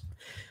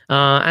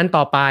อัน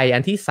ต่อไปอั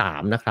นที่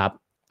3นะครับ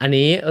อัน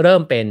นี้เริ่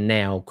มเป็นแน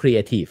วครีเอ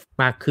ทีฟ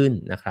มากขึ้น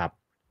นะครับ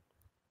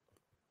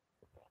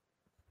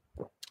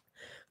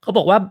เขาบ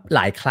อกว่าห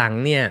ลายครั้ง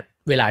เนี่ย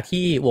เวลา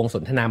ที่วงส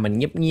นทนามัน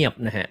เงียบ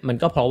ๆนะฮะมัน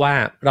ก็เพราะว่า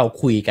เรา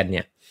คุยกันเ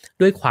นี่ย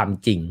ด้วยความ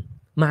จริง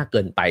มากเ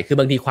กินไปคือ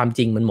บางทีความจ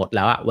ริงมันหมดแ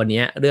ล้วอะวัน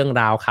นี้เรื่อง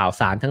ราวข่าว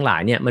สารทั้งหลา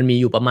ยเนี่ยมันมี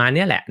อยู่ประมาณ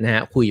นี้แหละนะฮ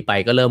ะคุยไป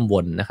ก็เริ่มว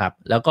นนะครับ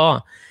แล้วก็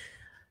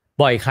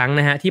บ่อยครั้ง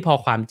นะฮะที่พอ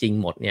ความจริง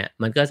หมดเนี่ย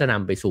มันก็จะน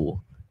ำไปสู่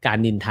การ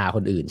นินทาค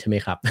นอื่นใช่ไหม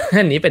ครับ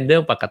อันนี้เป็นเรื่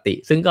องปกติ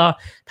ซึ่งก็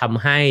ท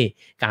ำให้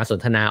การสน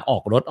ทนาออ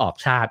กรสออก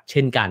ชาติเ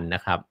ช่นกันน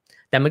ะครับ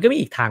แต่มันก็มี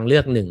อีกทางเลื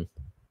อกหนึ่ง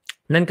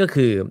นั่นก็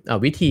คือ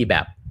วิธีแบ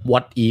บ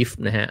what if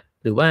นะฮะ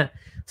หรือว่า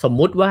สม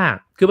มุติว่า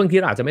คือบางที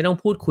เราอาจจะไม่ต้อง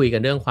พูดคุยกั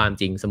นเรื่องความ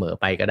จริงเสมอ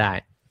ไปก็ได้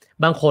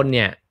บางคนเ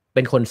นี่ยเ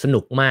ป็นคนส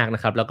นุกมากน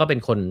ะครับแล้วก็เป็น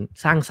คน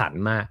สร้างสรร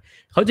ค์มาก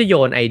เขาจะโย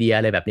นไอเดียอ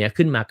ะไรแบบนี้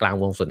ขึ้นมากลาง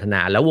วงสนทน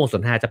าแล้ววงส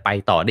นทนาจะไป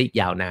ต่อได้อีก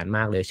ยาวนานม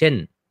ากเลยเช่น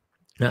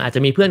อาจจ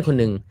ะมีเพื่อนคน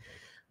หนึ่ง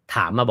ถ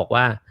ามมาบอก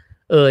ว่า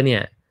เนี่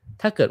ย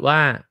ถ้าเกิดว่า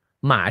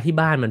หมาที่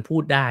บ้านมันพู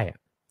ดได้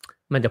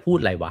มันจะพูด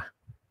อะไรวะ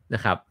น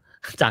ะครับ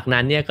จาก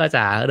นั้นเนี่ยก็จ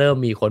ะเริ่ม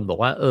มีคนบอก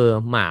ว่า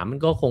หมามัน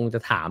ก็คงจะ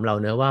ถามเรา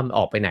เนะว่ามันอ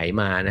อกไปไหน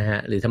มานะฮะ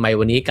หรือทำไม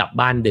วันนี้กลับ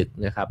บ้านดึก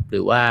นะครับห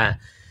รือว่า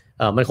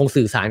มันคง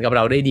สื่อสารกับเ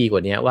ราได้ดีกว่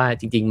านี้ว่า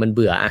จริงๆมันเ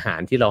บื่ออาหาร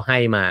ที่เราให้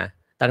มา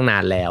ตั้งนา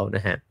นแล้วน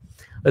ะฮะ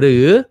หรื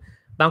อ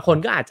บางคน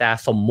ก็อาจจะ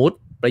สมมุติ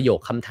ประโยค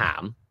คำถา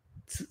ม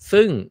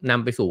ซึ่งน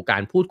ำไปสู่กา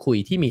รพูดคุย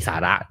ที่มีสา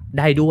ระ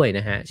ได้ด้วยน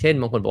ะฮะเช่น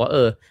บางคนบอกว่า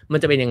มัน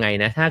จะเป็นยังไง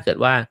นะถ้าเกิด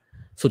ว่า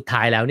สุดท้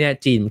ายแล้วเนี่ย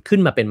จีนขึ้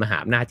นมาเป็นมหา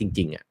อำนาจจ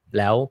ริงๆอ่ะแ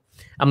ล้ว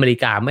อเมริ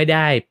กาไม่ไ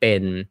ด้เป็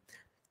น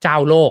เจ้า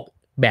โลก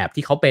แบบ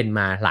ที่เขาเป็น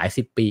มาหลาย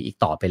สิบปีอีก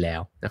ต่อไปแล้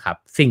วนะครับ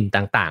สิ่ง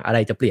ต่างๆอะไร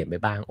จะเปลี่ยนไป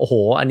บ้างโอ้โห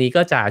อันนี้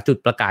ก็จะจุด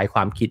ประกายคว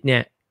ามคิดเนี่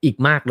ยอีก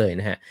มากเลย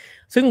นะฮะ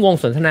ซึ่งวง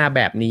สนทนาแ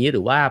บบนี้ห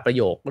รือว่าประโ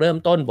ยคเริ่ม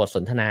ต้นบทส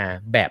นทนา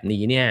แบบ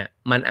นี้เนี่ย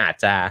มันอาจ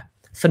จะ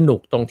สนุก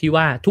ตรงที่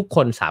ว่าทุกค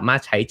นสามาร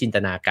ถใช้จินต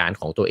นาการ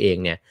ของตัวเอง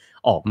เนี่ย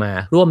ออกมา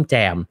ร่วมแจ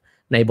ม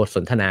ในบทส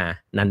นทนา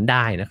นั้นไ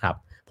ด้นะครับ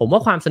ผมว่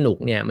าความสนุก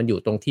เนี่ยมันอยู่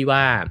ตรงที่ว่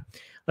า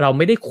เราไ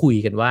ม่ได้คุย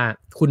กันว่า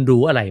คุณ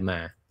รู้อะไรมา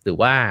หรือ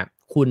ว่า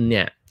คุณเ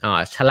นี่ย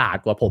ฉลาด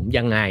กว่าผม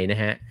ยังไงน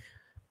ะฮะ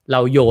เรา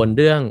โยน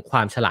เรื่องคว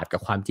ามฉลาดกั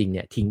บความจริงเ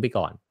นี่ยทิ้งไป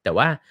ก่อนแต่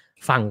ว่า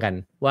ฟังกัน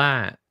ว่า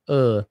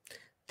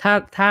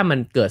ถ้ามัน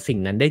เกิดสิ่ง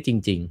นั้นได้จ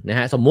ริงๆนะ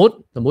ฮะสมมุติ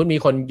มี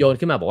คนโยน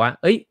ขึ้นมาบอกว่า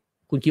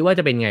คุณคิดว่าจ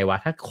ะเป็นไงวะ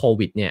ถ้าโค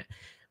วิดเนี่ย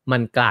มั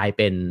นกลายเ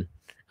ป็น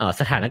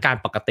สถานการ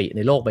ณ์ปกติใน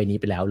โลกใบนี้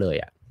ไปแล้วเลย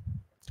อ่ะ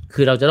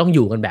คือเราจะต้องอ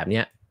ยู่กันแบบ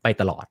นี้ไป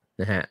ตลอด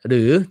นะฮะห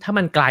รือถ้า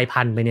มันกลาย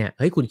พันธุ์ไปเนี่ย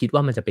คุณคิดว่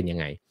ามันจะเป็นยัง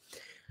ไง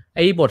ไ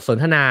อ้บทสน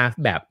ทนา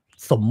แบบ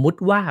สมมุ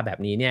ติว่าแบบ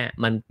นี้เนี่ย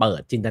มันเปิ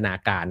ดจินตนา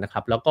การนะค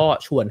รับแล้วก็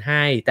ชวนใ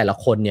ห้แต่ละ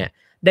คนเนี่ย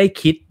ได้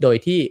คิดโดย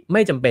ที่ไ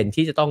ม่จำเป็น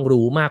ที่จะต้อง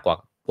รู้มากกว่า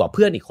เ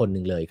พื่อนอีกคนห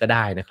นึ่งเลยก็ไ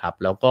ด้นะครับ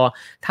แล้วก็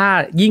ถ้า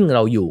ยิ่งเร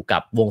าอยู่กั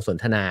บวงสน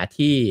ทนา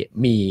ที่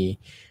มี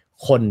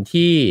คน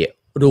ที่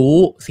รู้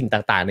สิ่ง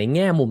ต่างๆในแ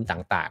ง่มุม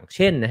ต่างๆเ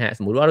ช่นนะฮะส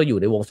มมุติว่าเราอยู่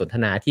ในวงสนท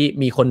นาที่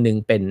มีคนนึง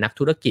เป็นนัก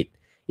ธุรกิจ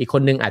อีกค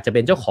นนึงอาจจะเ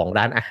ป็นเจ้าของ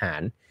ร้านอาหา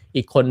ร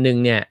อีกคนนึง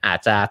เนี่ยอาจ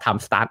จะท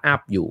ำสตาร์ทอั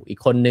พอยู่อีก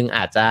คนนึงอ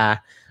าจจะ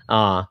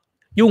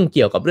ยุ่งเ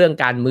กี่ยวกับเรื่อง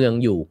การเมือง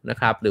อยู่นะ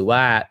ครับหรือว่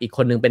าอีกค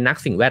นนึงเป็นนัก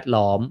สิ่งแวด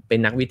ล้อมเป็น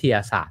นักวิทย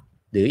าศาสตร์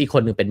หรืออีกค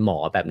นนึงเป็นหมอ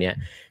แบบเนี้ย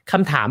ค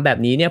ำถามแบบ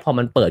นี้เนี่ยพอ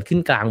มันเปิดขึ้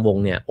นกลางวง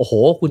เนี่ยโอ้โห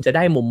คุณจะไ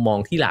ด้มุมมอง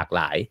ที่หลากห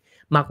ลาย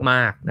ม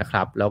ากๆนะค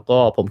รับแล้วก็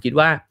ผมคิด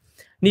ว่า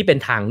นี่เป็น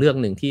ทางเลือก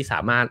หนึ่งที่สา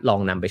มารถลอ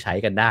งนำไปใช้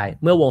กันได้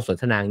เมื่อวงสน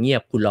ทนาเงีย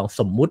บคุณลอง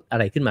สมมุติอะ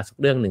ไรขึ้นมาสัก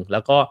เรื่องหนึ่งแล้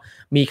วก็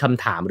มีค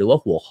ำถามหรือว่า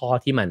หัวข้อ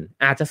ที่มัน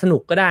อาจจะสนุ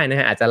กก็ได้นะ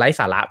ฮะอาจจะไร้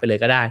สาระไปเลย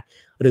ก็ได้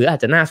หรืออาจ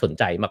จะน่าสน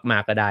ใจมา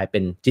กๆก็ได้เป็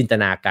นจินต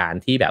นาการ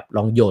ที่แบบล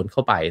องโยนเข้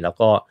าไปแล้ว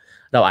ก็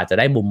เราอาจจะ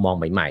ได้มุมมอง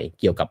ใหม่ๆ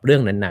เกี่ยวกับเรื่อ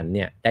งนั้นๆเ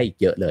นี่ยได้อีก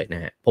เยอะเลยน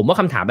ะฮะผมว่า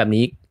คำถามแบบ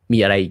นี้มี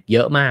อะไรเย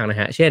อะมากนะ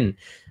ฮะเช่น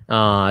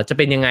จะเ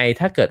ป็นยังไง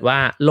ถ้าเกิดว่า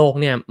โลก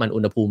เนี่ยมันอุ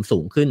ณหภูมิ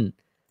สูงขึ้น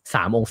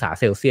3 องศา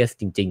เซลเซียส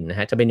จริงๆนะ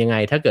ฮะจะเป็นยังไง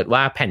ถ้าเกิดว่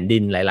าแผ่นดิ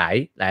นหล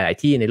าย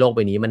ๆที่ในโลกใบ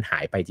นี้มันหา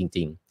ยไปจ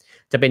ริง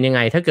ๆจะเป็นยังไง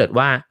ถ้าเกิด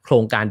ว่าโคร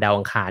งการดาว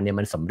อังคารเนี่ย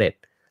มันสำเร็จ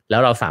แล้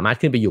วเราสามารถ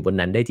ขึ้นไปอยู่บน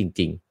นั้นได้จ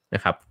ริงๆน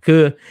ะครับคื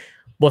อ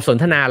บทสน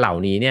ทนาเหล่า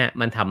นี้เนี่ย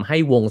มันทำให้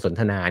วงสน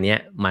ทนาเนี่ย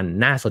มัน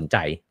น่าสนใจ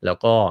แล้ว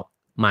ก็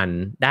มัน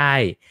ได้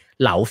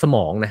เหลาสม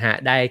องนะฮะ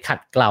ได้ขัด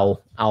เกลา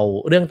เอา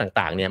เรื่อง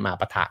ต่างๆเนี่ยมา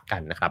ปะทะกั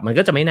นนะครับมัน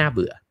ก็จะไม่น่าเ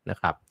บื่อนะ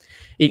ครับ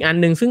อีกอัน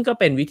นึงซึ่งก็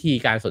เป็นวิธี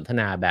การสนท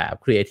นาแบบ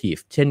ครีเอทีฟ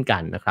เช่นกั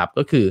นนะครับ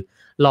ก็คือ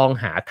ลอง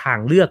หาทาง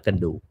เลือกกัน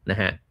ดูนะ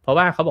ฮะเพราะ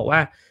ว่าเขาบอกว่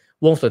า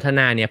วงสนทน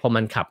าเนี่ยพอ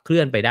มันขับเคลื่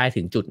อนไปได้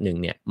ถึงจุดหนึ่ง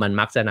เนี่ยมัน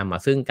มักจะนำมา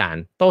ซึ่งการ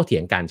โต้เถี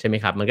ยงกันใช่ไหม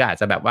ครับมันก็อาจ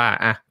จะแบบว่า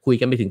คุย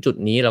กันไปถึงจุด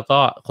นี้แล้วก็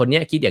คนเนี้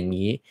ยคิดอย่าง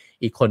นี้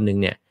อีกคนนึง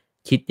เนี่ย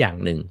คิดอย่าง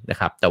หนึ่งนะ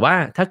ครับแต่ว่า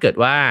ถ้าเกิด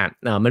ว่า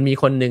มันมี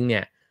คนนึงเนี่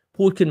ย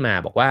พูดขึ้นมา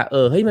บอกว่า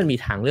เฮ้ยมันมี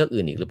ทางเลือก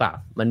อื่นอีกหรือเปล่า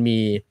มันมี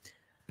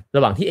ร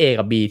ะหว่างที่ A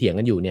กับ B เถียง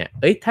กันอยู่เนี่ย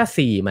ถ้า C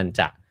มัน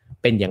จะ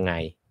เป็นยังไง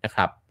นะค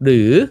รับห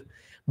รือ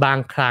บาง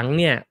ครั้ง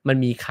เนี่ยมัน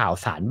มีข่าว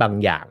สารบาง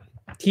อย่าง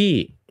ที่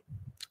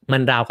มั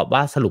นราวกับว่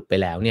าสรุปไป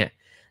แล้วเนี่ย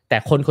แต่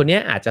คนคนนี้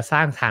อาจจะสร้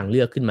างทางเลื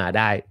อกขึ้นมาไ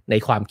ด้ใน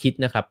ความคิด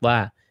นะครับว่า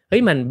เฮ้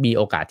ยมันมีโ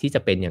อกาสที่จะ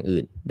เป็นอย่าง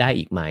อื่นได้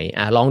อีกไหม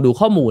ลองดู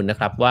ข้อมูลนะ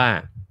ครับว่า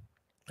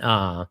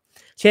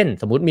เช่น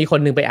สมมุติมีคน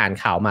นึงไปอ่าน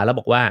ข่าวมาแล้ว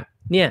บอกว่า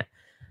เนี่ย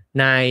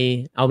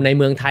เอาใน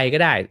เมืองไทยก็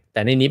ได้แ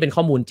ต่ในนี้เป็นข้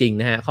อมูลจริง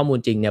นะฮะข้อมูล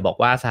จริงเนี่ยบอก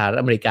ว่าสหรัฐ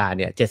อเมริกาเ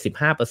นี่ย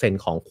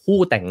 75% ของคู่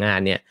แต่งงาน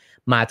เนี่ย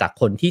มาจาก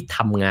คนที่ท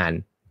ำงาน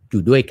อ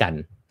ยู่ด้วยกัน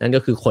นั่นก็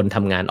คือคนท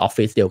ำงานออฟ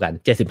ฟิศเดียวกัน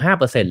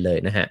 75% เลย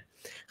นะฮะ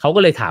เขาก็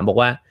เลยถามบอก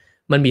ว่า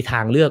มันมีท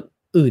างเลือก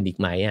อื่นอีก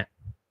ไหม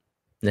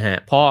นะฮะ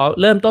พอ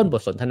เริ่มต้นบ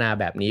ทสนทนา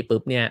แบบนี้ปุ๊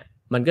บเนี่ย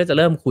มันก็จะเ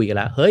ริ่มคุยกัน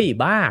แล้วเฮ้ย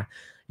บ้า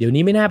เดี๋ยว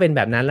นี้ไม่น่าเป็นแ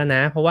บบนั้นแล้วน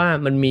ะเพราะว่า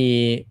มันมี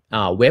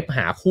เว็บห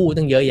าคู่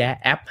ตั้งเยอะแยะ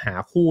แอปหา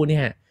คู่เ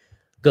นี่ย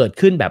เกิด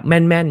ขึ้นแบบแ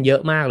ม่นๆเยอ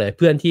ะมากเลยเ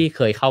พื่อนที่เ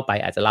คยเข้าไป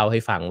อาจจะเล่าให้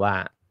ฟังว่า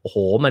โอ้โห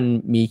มัน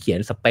มีเขียน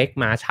สเปค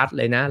มาชัดเ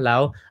ลยนะแล้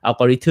วอัล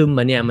กอริทึม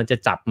มันจะ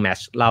จับแมท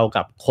ช์เรา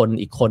กับคน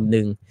อีกคน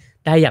นึง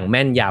ได้อย่างแ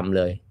ม่นยำเ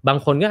ลยบาง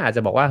คนก็อาจจ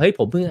ะบอกว่าเฮ้ยผ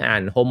มเพิ่งอ่า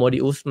น Homo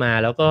Deus มา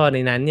แล้วก็ใน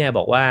นั้นเนี่ยบ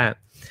อกว่า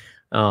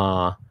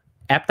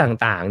แอป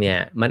ต่างๆเนี่ย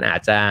มันอา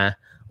จจะ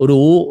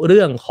รู้เ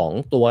รื่องของ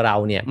ตัวเรา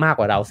เนี่ยมาก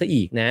กว่าเราซะ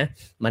อีกนะ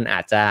มันอา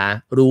จจะ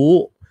รู้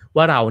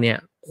ว่าเราเนี่ย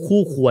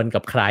คู่ควร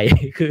กับใคร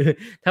คือ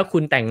ถ้าคุ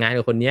ณแต่งงาน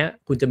กับคนนี้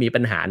คุณจะมี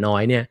ปัญหาน้อ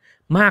ยเนี่ย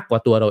มากกว่า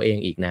ตัวเราเอง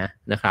อีก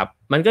นะครับ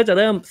มันก็จะเ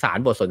ริ่มสาร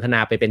บทสนทนา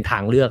ไปเป็นทา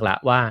งเลือกละ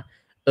ว่า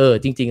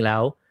จริงๆแล้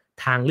ว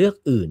ทางเลือก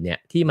อื่นเนี่ย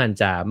ที่มัน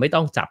จะไม่ต้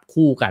องจับ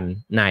คู่กัน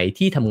ใน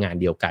ที่ทำงาน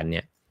เดียวกันเ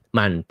นี่ย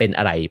มันเป็น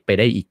อะไรไป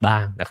ได้อีกบ้า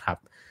งนะครับ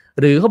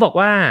หรือเขาบอก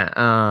ว่า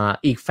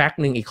อีกแฟก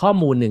ต์นึงอีกข้อ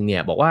มูลหนึ่งเนี่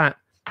ยบอกว่า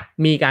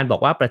มีการบอ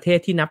กว่าประเทศ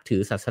ที่นับถื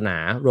อศาสนา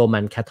โรมั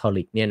นคาทอ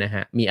ลิกเนี่ยนะฮ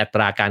ะมีอัต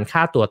ราการฆ่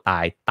าตัวตา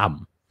ยต่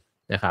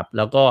ำนะครับแ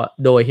ล้วก็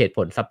โดยเหตุผ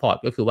ลซัพพอร์ต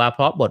ก็คือว่าเพ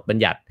ราะบทบัญ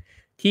ญัติ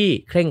ที่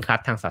เคร่งครัด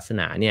ทางศาส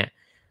นาเนี่ย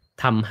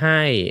ทำให้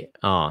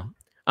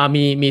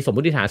มีสมม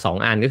ติฐาน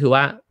2อันก็คือ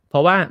ว่าเพรา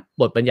ะว่า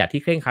บทบัญญัติ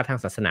ที่เคร่งครัดทาง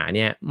ศาสนาเ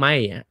นี่ยไ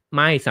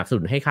ม่สนับส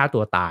นุนให้ฆ่า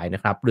ตัวตายน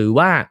ะครับหรือ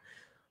ว่า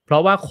เพรา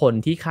ะว่าคน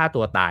ที่ฆ่า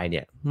ตัวตายเ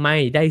นี่ยไม่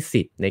ได้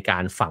สิทธิ์ในกา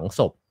รฝังศ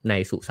พใน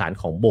สุสาน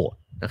ของโบสถ์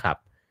นะครับ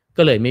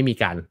ก็เลยไม่มี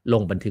การล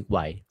งบันทึกไ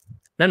ว้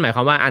นั่นหมายคว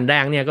ามว่าอันแร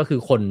กเนี่ยก็คือ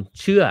คน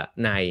เชื่อ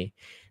ใน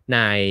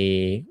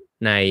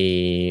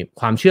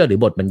ความเชื่อหรือ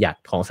บทบัญญัติ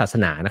ของศาส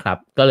นานะครับ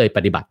ก็เลยป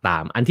ฏิบัติตา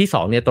มอันที่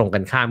2เนี่ยตรงกั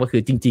นข้ามก็คื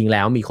อจริงๆแ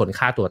ล้วมีคน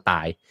ฆ่าตัวต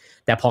าย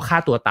แต่พอฆ่า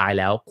ตัวตาย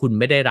แล้วคุณ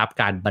ไม่ได้รับ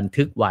การบัน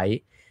ทึกไว้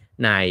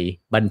ใน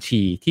บัญ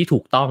ชีที่ถู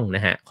กต้องน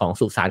ะฮะของ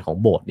สุสานของ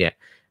โบสถ์เนี่ย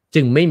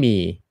จึงไม่มี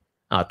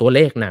ตัวเล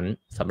ขนั้น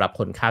สำหรับ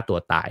คนฆ่าตัว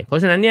ตายเพรา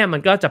ะฉะนั้นเนี่ยมั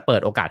นก็จะเปิ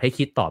ดโอกาสให้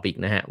คิดต่ออีก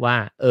นะฮะว่า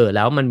แ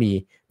ล้วมันมี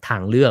ทา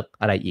งเลือก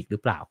อะไรอีกหรื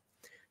อเปล่า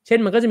เช่น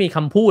มันก็จะมีค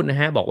ำพูดนะ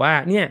ฮะบอกว่า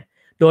เนี่ย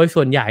โดย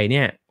ส่วนใหญ่เ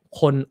นี่ย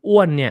คนอ้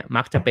วนเนี่ย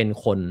มักจะเป็น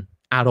คน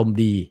อารมณ์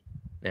ดี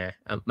นะ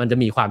มันจะ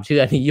มีความเชื่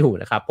อนี้อยู่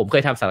นะครับผมเค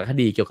ยทำสารค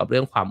ดีเกี่ยวกับเรื่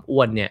องความอ้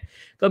วนเนี่ย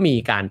ก็มี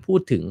การพูด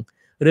ถึง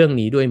เรื่อง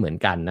นี้ด้วยเหมือน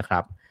กันนะครั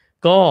บ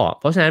ก็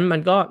เพราะฉะนั้นมั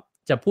นก็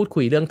จะพูด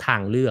คุยเรื่องทา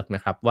งเลือกน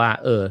ะครับว่า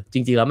จ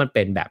ริงๆแล้วมันเ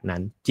ป็นแบบนั้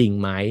นจริง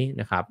ไหม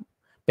นะครับ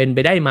เป็นไป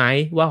ได้ไหม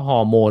ว่าฮอ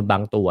ร์โมนบา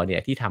งตัวเนี่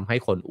ยที่ทำให้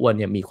คนอ้วน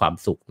เนี่ยมีความ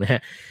สุขนะฮะ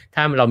ถ้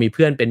าเรามีเ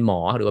พื่อนเป็นหมอ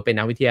หรือว่าเป็น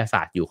นักวิทยาศ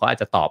าสตร์อยู่เขาอาจ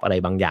จะตอบอะไร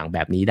บางอย่างแบ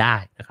บนี้ได้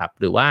นะครับ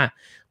หรือว่า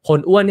คน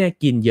อ้วนเนี่ย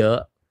กินเยอะ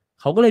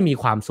เขาก็เลยมี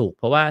ความสุข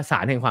เพราะว่าสา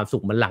รแห่งความสุ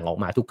ขมันหลั่งออก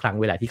มาทุกครั้ง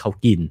เวลาที่เขา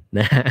กิน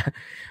นะ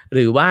ห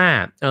รือว่า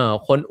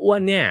คนอ้ว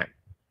นเนี่ย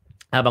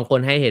บางคน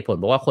ให้เหตุผล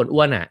บอกว่าคน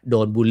อ้วนอ่ะโด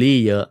นบูลลี่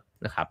เยอะ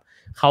นะครับ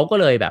เขาก็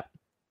เลยแบบ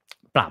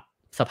ปรับ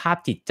สภาพ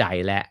จิตใจ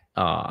แ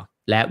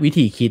ละวิ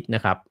ธีคิดน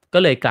ะครับก็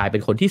เลยกลายเป็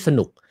นคนที่ส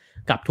นุก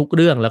กับทุกเ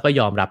รื่องแล้วก็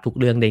ยอมรับทุก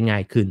เรื่องได้ง่า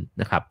ยขึ้น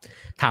นะครับ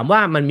ถามว่า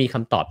มันมีค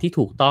ำตอบที่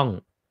ถูกต้อง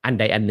อัน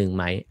ใดอันหนึ่งไ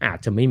หมอาจ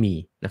จะไม่มี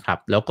นะครับ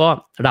แล้วก็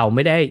เราไ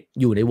ม่ได้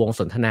อยู่ในวง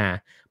สนทนา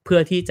เพื่อ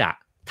ที่จะ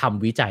ท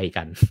ำวิจัย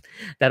กัน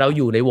แต่เราอ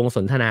ยู่ในวงส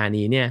นทนา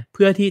นี้เนี่ยเ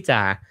พื่อที่จะ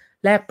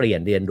แลกเปลี่ยน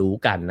เรียนรู้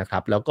กันนะครั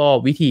บแล้วก็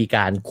วิธีก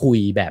ารคุย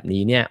แบบ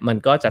นี้เนี่ยมัน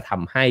ก็จะท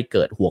ำให้เ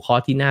กิดหัวข้อ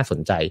ที่น่าสน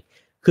ใจ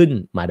ขึ้น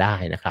มาได้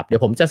นะครับเดี๋ย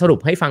วผมจะสรุป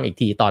ให้ฟังอีก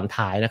ทีตอน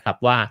ท้ายนะครับ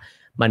ว่า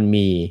มัน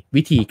มี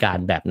วิธีการ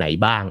แบบไหน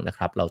บ้างนะค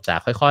รับเราจะ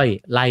ค่อย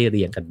ๆไล่เ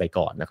รียงกันไป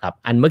ก่อนนะครับ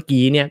อันเมื่อ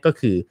กี้เนี่ยก็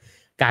คือ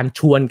การช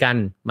วนกัน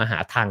มาหา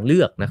ทางเลื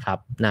อกนะครับ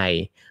ใน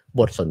บ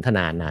ทสนทน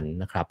านั้น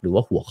นะครับหรือว่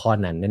าหัวข้อ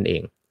นั้นนั่นเอ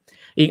ง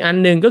อีกอัน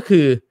นึงก็คื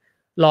อ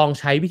ลอง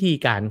ใช้วิธี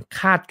การ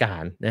คาดกา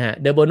รณ์นะฮะ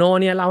เดโบโน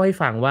เนี่ยเล่าให้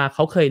ฟังว่าเข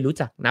าเคยรู้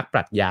จักนักป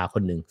รัชญาค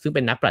นหนึ่งซึ่งเ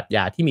ป็นนักปรัชญ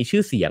าที่มีชื่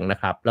อเสียงนะ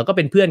ครับแล้วก็เ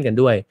ป็นเพื่อนกัน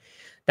ด้วย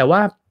แต่ว่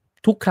า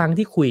ทุกครั้ง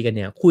ที่คุยกันเ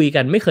นี่ยคุยกั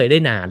นไม่เคยได้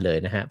นานเลย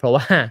นะฮะเพราะ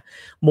ว่า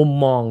มุม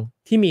มอง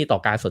ที่มีต่อ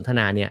การสนทน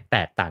าเนี่ยแต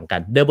กต่างกั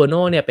นเดโบโน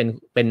เนี่ยเ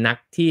ป็นนัก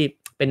ที่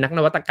เป็นนักน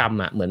วัตกรรม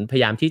อ่ะเหมือนพย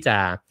ายามที่จะ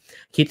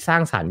คิดสร้า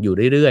งสรรค์อ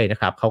ยู่เรื่อยๆนะ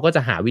ครับเขาก็จ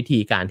ะหาวิธี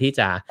การที่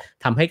จะ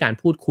ทำให้การ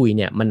พูดคุยเ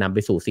นี่ยมันนำไป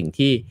สู่สิ่ง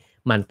ที่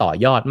มันต่อ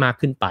ยอดมาก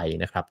ขึ้นไป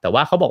นะครับแต่ว่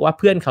าเขาบอกว่า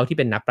เพื่อนเขาที่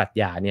เป็นนักปรัช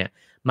ญาเนี่ย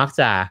มัก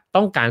จะ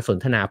ต้องการสน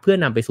ทนาเพื่อ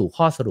นำไปสู่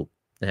ข้อสรุป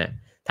นะฮะ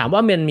ถามว่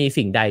ามันมี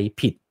สิ่งใด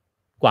ผิด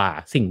กว่า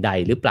สิ่งใด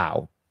หรือเปล่า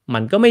มั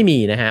นก็ไม่มี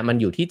นะฮะมัน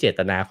อยู่ที่เจต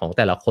นาของแ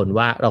ต่ละคน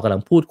ว่าเรากำลั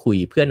งพูดคุย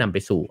เพื่อนำไป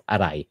สู่อะ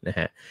ไรนะฮ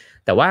ะ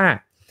แต่ว่า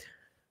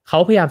เขา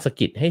พยายามสะ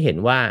กิดให้เห็น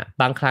ว่า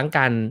บางครั้งก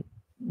าร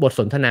บท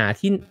สนทนา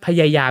ที่พ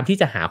ยายามที่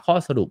จะหาข้อ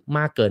สรุปม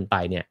ากเกินไป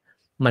เนี่ย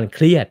มันเค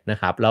รียดนะ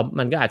ครับแล้ว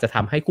มันก็อาจจะท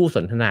ำให้คู่ส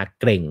นทนา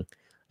เกร็ง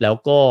แล้ว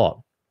ก็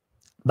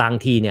บาง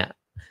ทีเนี่ย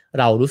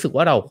เรารู้สึก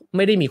ว่าเราไ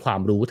ม่ได้มีควา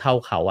มรู้เท่า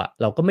เขาอะ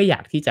เราก็ไม่อย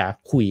ากที่จะ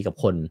คุยกับ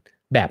คน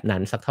แบบนั้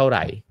นสักเท่าไห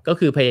ร่ก็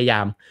คือพยายา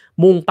ม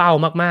มุ่งเป้า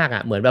มากๆอ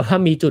ะเหมือนแบบว่า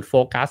มีจุดโฟ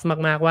กัส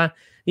มากๆว่า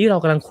นี่เรา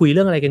กำลังคุยเ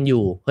รื่องอะไรกันอ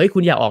ยู่เฮ้ยคุ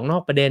ณอย่าออกนอ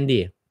กประเด็นดิ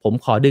ผม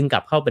ขอดึงกลั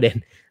บเข้าประเด็น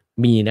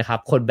มีนะครับ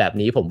คนแบบ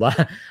นี้ผมว่า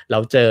เรา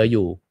เจออ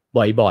ยู่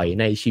บ่อยๆ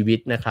ในชีวิต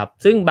นะครับ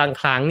ซึ่งบาง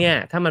ครั้งเนี่ย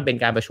ถ้ามันเป็น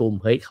การประชุม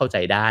เฮ้ยเข้าใจ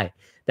ได้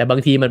แต่บาง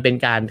ทีมันเป็น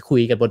การคุ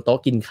ยกันบนโต๊ะ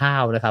กินข้า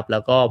วนะครับแล้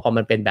วก็พอ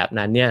มันเป็นแบบ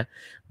นั้นเนี่ย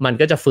มัน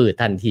ก็จะฝืด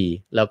ทันที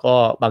แล้วก็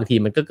บางที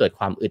มันก็เกิด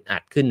ความอึดอั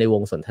ดขึ้นในว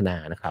งสนทนา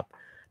นะครับ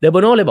เดโบ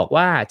โนเลยบอก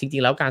ว่าจริ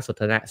งๆแล้วการส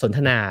นท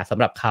นาสำ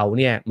หรับเขา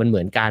เนี่ยมันเหมื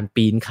อนการ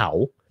ปีนเขา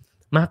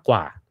มากก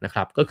ว่านะค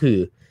รับก็คือ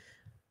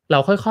เรา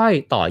ค่อย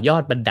ๆต่อยอ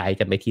ดบันได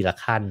กันไปทีละ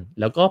ขั้น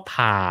แล้วก็พ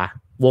า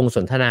วงส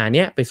นทนาเ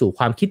นี้ยไปสู่ค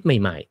วามคิดใ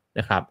หม่ๆ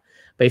นะครับ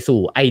ไปสู่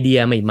ไอเดีย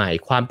ใหม่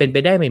ๆความเป็นไป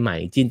ได้ใหม่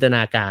ๆจินตน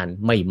าการ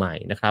ใหม่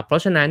ๆนะครับเพรา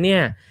ะฉะนั้นเนี่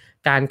ย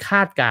การค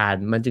าดการ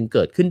ณ์มันจึงเ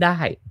กิดขึ้นได้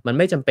มันไ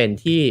ม่จำเป็น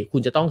ที่คุ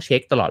ณจะต้องเช็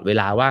คตลอดเว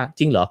ลาว่า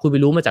จริงเหรอคุณไป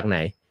รู้มาจากไหน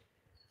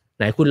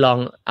คุณลอง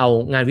เอา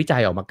งานวิจั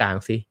ยออกมากาง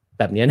สิ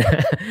แบบนี้นะ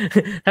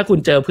ถ้าคุณ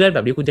เจอเพื่อนแบ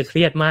บนี้คุณจะเค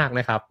รียดมาก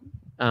นะครับ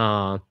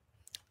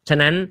ฉะ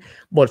นั้น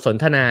บทสน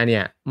ทนาเนี่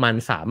ยมัน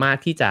สามารถ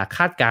ที่จะค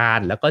าดการ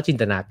ณ์แล้วก็จิน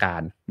ตนากา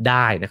รไ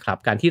ด้นะครับ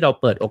การที่เรา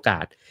เปิดโอกา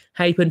สใ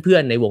ห้เพื่อ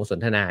นๆในวงสน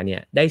ทนาเนี่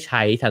ยได้ใ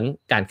ช้ทั้ง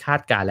การคา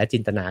ดการณ์และจิ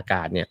นตนาก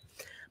ารเนี่ย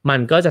มัน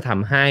ก็จะท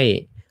ำให้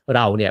เ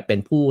ราเนี่ยเป็น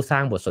ผู้สร้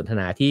างบทสนท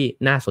นาที่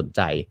น่าสนใ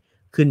จ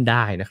ขึ้นไ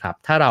ด้นะครับ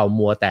ถ้าเรา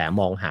มัวแต่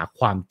มองหา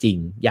ความจริง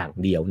อย่าง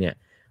เดียวเนี่ย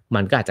มั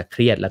นก็อาจจะเค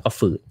รียดแล้วก็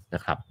ฝืดน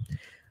ะครับ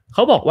เข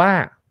าบอกว่า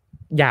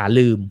อย่า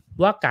ลืม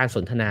ว่าการส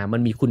นทนามั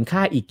นมีคุณค่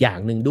าอีกอย่าง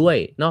หนึ่งด้วย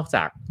นอกจ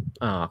าก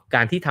ก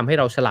ารที่ทำให้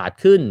เราฉลาด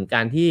ขึ้นก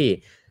ารที่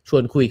ชว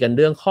นคุยกันเ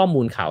รื่องข้อ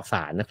มูลข่าวส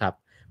ารนะครับ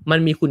มัน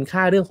มีคุณค่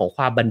าเรื่องของค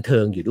วามบันเทิ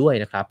งอยู่ด้วย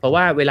นะครับเพราะ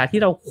ว่าเวลาที่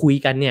เราคุย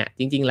กันเนี่ย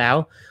จริงๆแล้ว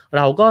เ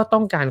ราก็ต้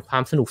องการควา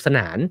มสนุกสน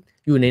าน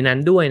อยู่ในนั้น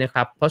ด้วยนะค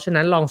รับเพราะฉะ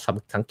นั้นลอง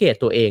สังเกต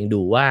ตัวเอง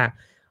ดูว่า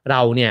เร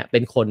าเนี่ยเป็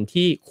นคน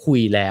ที่คุ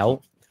ยแล้ว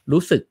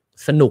รู้สึก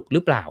สนุกหรื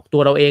อเปล่าตั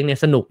วเราเองเนี่ย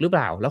สนุกหรือเป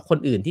ล่าแล้วคน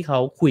อื่นที่เขา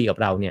คุยกับ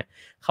เราเนี่ย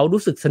เขา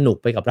รู้สึกสนุก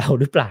ไปกับเรา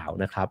หรือเปล่า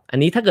นะครับอัน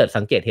นี้ถ้าเกิด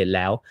สังเกตเห็นแ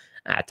ล้ว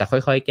อาจจะค่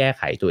อยๆแก้ไ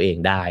ขตัวเอง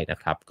ได้นะ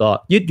ครับก็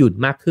ยืดหยุ่น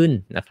มากขึ้น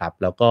นะครับ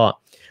แล้วก็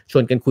ช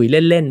วนกันคุย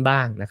เล่นๆบ้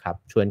างนะครับ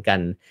ชวนกัน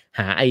ห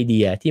าไอเดี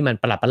ยที่มัน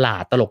ประหลา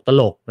ดต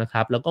ลกๆนะค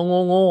รับแล้วก็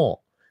โง่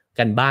ๆ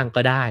กันบ้าง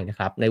ก็ได้นะค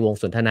รับในวง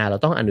สนทนาเรา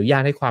ต้องอนุญา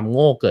ตให้ความโ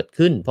ง่เกิด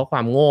ขึ้นเพราะคว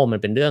ามโง่มัน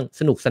เป็นเรื่อง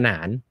สนุกสนา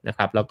นนะค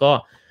รับแล้วก็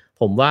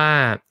ผมว่า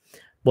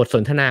บทส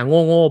นทนา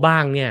โง่ๆบ้า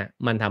งเนี่ย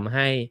มันทำใ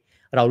ห้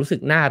เรารู้สึก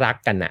น่ารัก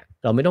กันน่ะ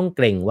เราไม่ต้องเ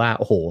กรงว่า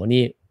โอ้โห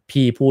นี่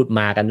พี่พูด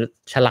มากัน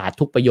ฉลาด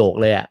ทุกประโยค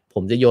เลยอ่ะผ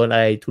มจะโยนอะ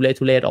ไรทุ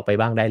เรศออกไป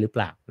บ้างได้หรือเป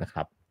ล่านะค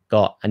รับ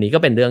ก็อันนี้ก็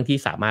เป็นเรื่องที่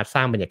สามารถส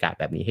ร้างบรรยากาศ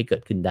แบบนี้ให้เกิ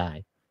ดขึ้นได้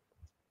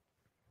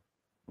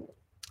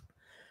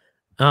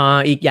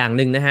อีกอย่างห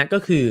นึ่งนะฮะก็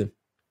คือ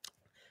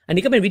อัน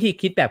นี้ก็เป็นวิธี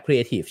คิดแบบครีเ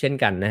อทีฟเช่น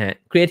กันนะฮะ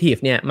ครีเอทีฟ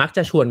เนี่ยมักจ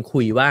ะชวนคุ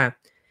ยว่า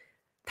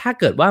ถ้า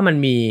เกิดว่ามัน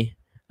มี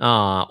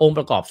องค์ป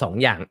ระกอบ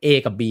2อย่าง A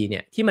กับ B เนี่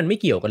ยที่มันไม่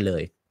เกี่ยวกันเล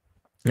ย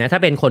นะถ้า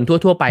เป็นคน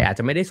ทั่วๆไปอาจ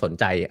จะไม่ได้สน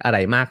ใจอะไร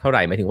มากเท่าไห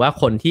ร่หมายถึงว่า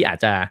คนที่อาจ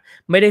จะ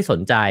ไม่ได้สน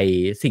ใจ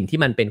สิ่งที่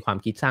มันเป็นความ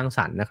คิดสร้างส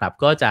รรค์นะครับ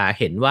ก็จะ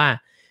เห็นว่า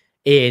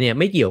A เนี่ย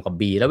ไม่เกี่ยวกับ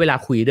B แล้วเวลา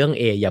คุยเรื่อง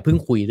A อย่าเพิ่ง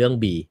คุยเรื่อง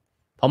B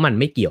เพราะมัน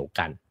ไม่เกี่ยว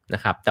กันน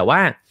ะครับแต่ว่า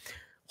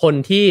คน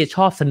ที่ช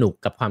อบสนุก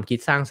กับความคิด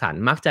สร้างสรรค์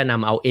มักจะน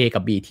ำเอา A กั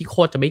บ B ที่โค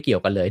ตรจะไม่เกี่ย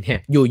วกันเลยเนี่ย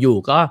อยู่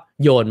ๆก็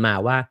โยนมา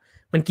ว่า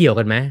มันเกี่ยว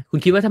กันไหมคุณ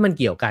คิดว่าถ้ามัน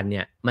เกี่ยวกันเ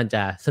นี่ยมันจ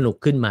ะสนุก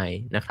ขึ้นไหม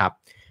นะครับ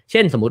เ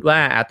ช่นสมมุติว่า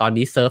ตอน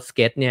นี้เซิร์ฟสเ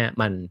ก็ตเนี่ย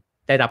มัน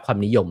ได้รับความ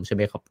นิยมใช่ไห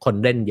มครับคน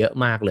เล่นเยอะ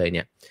มากเลยเ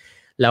นี่ย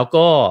แล้ว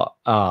ก็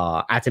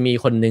อาจจะมี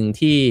คนหนึ่ง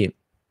ที่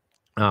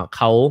เ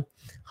ข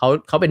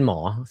าเป็นหมอ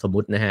สมมุ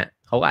ตินะฮะ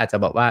เขาก็อาจจะ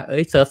บอกว่าเอ้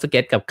ยเซิร์ฟสเก็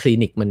ตกับคลิ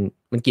นิก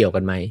มันเกี่ยวกั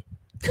นไหม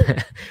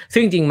ซึ่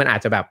งจริงๆมันอา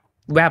จจะแบบ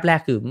แวบแร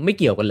กคือไม่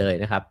เกี่ยวกันเลย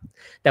นะครับ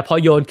แต่พอ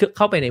โยนเ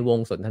ข้าไปในวง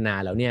สนทนา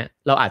แล้วเนี่ย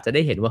เราอาจจะไ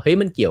ด้เห็นว่าเฮ้ย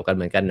มันเกี่ยวกันเ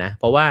หมือนกันนะ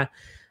เพราะว่า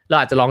เรา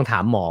อาจจะลองถา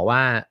มหมอว่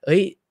าเอ้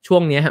ยช่ว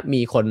งนี้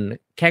มีคน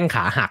แข้งข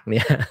าหักเ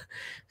นี่ย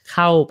เ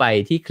ข้าไป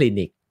ที่คลิ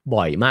นิก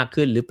บ่อยมาก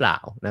ขึ้นหรือเปล่า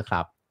นะค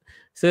รับ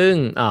ซึ่ง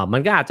มั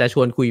นก็อาจจะช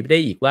วนคุยไปได้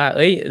อีกว่าเ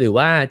อ้ยหรือ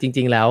ว่าจ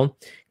ริงๆแล้ว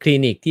คลิ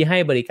นิกที่ให้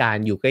บริการ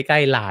อยู่ใกล้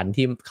ๆลาน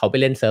ที่เขาไป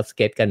เล่นเซิร์ฟสเ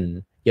ก็ตกัน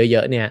เย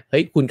อะๆเนี่ยเฮ้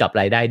ยคุณกลับ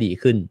รายได้ดี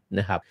ขึ้น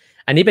นะครับ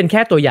อันนี้เป็นแ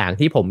ค่ตัวอย่าง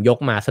ที่ผมยก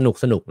มาส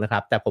นุกๆนะครั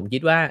บแต่ผมคิ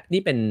ดว่า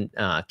นี่เป็น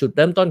จุดเ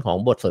ริ่มต้นของ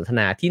บทสนท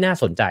นาที่น่า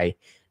สนใจ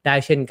ได้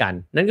เช่นกัน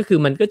นั่นก็คือ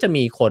มันก็จะ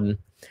มีคน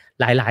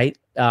หลาย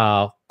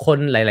ๆคน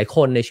หลายๆค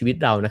นในชีวิต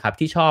เรานะครับ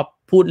ที่ชอบ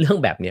พูดเรื่อง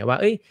แบบนี้ว่า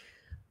เอ้ย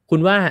คุ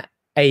ณว่า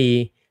ไอ้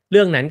เ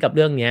รื่องนั้นกับเ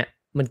รื่องนี้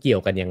มันเกี่ย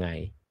วกันยังไง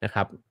นะค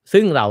รับ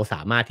ซึ่งเราส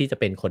ามารถที่จะ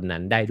เป็นคนนั้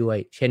นได้ด้วย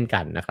เช่นกั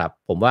นนะครับ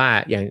ผมว่า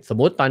อย่างสม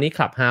มุติตอนนี้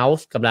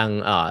Clubhouse กำลัง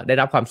ได้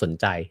รับความสน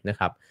ใจนะ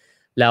ครับ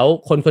แล้ว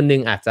คนคนหนึ่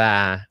งอาจจะ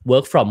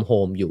work from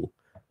home อยู่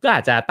ก็อ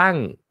าจจะตั้ง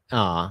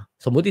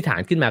สมมุติฐา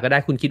นขึ้นมาก็ได้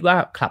คุณคิดว่า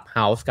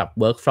Clubhouse กับ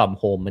work from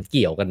home มันเ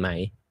กี่ยวกันไหม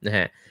นะฮ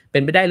ะเป็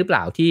นไปได้หรือเป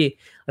ล่าที่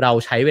เรา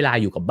ใช้เวลา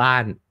อยู่กับบ้า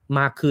น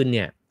มากขึ้นเ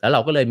นี่ยแล้วเรา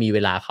ก็เลยมีเว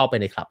ลาเข้าไป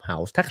ใน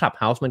Clubhouse ถ้า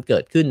Clubhouse มันเกิ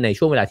ดขึ้นใน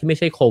ช่วงเวลาที่ไม่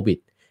ใช่โควิด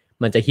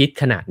มันจะฮิต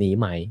ขนาดนี้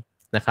ไหม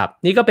นะครับ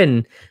นี่ก็เป็น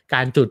ก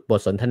ารจุดบท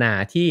สนทนา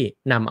ที่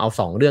นำเอา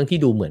2เรื่องที่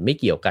ดูเหมือนไม่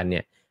เกี่ยวกันเ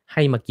นี่ยใ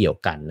ห้มาเกี่ยว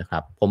กันนะครั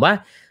บผมว่า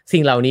สิ่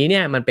งเหล่านี้เ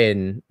นี่ยมันเ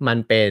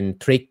ป็น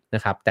ทริคน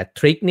ะครับแต่ท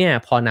ริคเนี่ย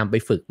พอนำไป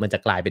ฝึกมันจะ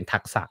กลายเป็นทั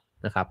กษะ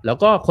นะครับแล้ว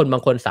ก็คนบา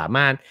งคนสาม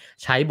ารถ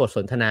ใช้บทส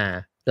นทนา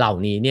เหล่า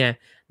นี้เนี่ย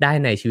ได้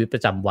ในชีวิตปร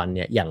ะจำวันเ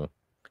นี่ยอ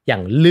ย่า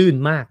งลื่น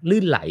มากลื่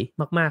นไหล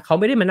มากๆเขา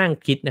ไม่ได้มานั่ง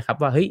คิดนะครับ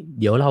ว่าเฮ้ย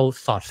เดี๋ยวเรา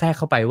สอดแทรก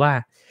เข้าไปว่า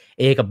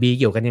A กับ B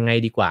เกี่ยวกันยังไง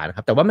ดีกว่านะค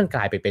รับแต่ว่ามันก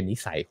ลายไปเป็นนิ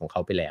สัยของเขา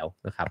ไปแล้ว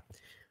นะครับ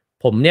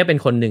ผมเนี่ยเป็น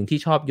คนหนึ่งที่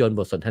ชอบโยนบ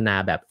ทสนทนา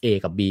แบบ A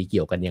กับ B เ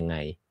กี่ยวกันยังไง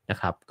นะ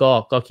ครับ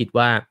ก็คิด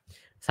ว่า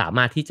สาม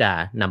ารถที่จะ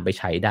นำไป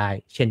ใช้ได้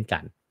เช่นกั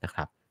นนะค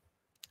รับ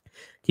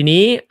ที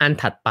นี้อัน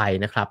ถัดไป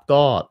นะครับ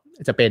ก็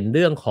จะเป็นเ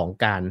รื่องของ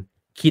การ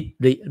คิด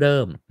ริเ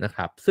ริ่มนะค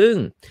รับซึ่ง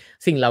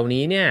สิ่งเหล่า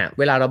นี้เนี่ย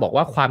เวลาเราบอก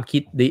ว่าความคิ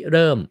ดริเ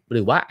ริ่มห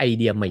รือว่าไอ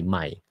เดียให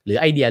ม่ๆหรือ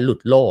ไอเดียหลุด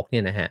โลกเนี่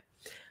ยนะฮะ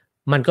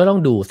มันก็ต้อง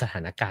ดูสถ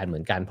านการณ์เหมื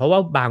อนกันเพราะว่า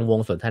บางวง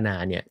สนทนา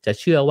เนี่ยจะ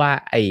เชื่อว่า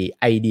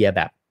ไอเดียแ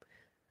บบ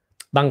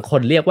บางค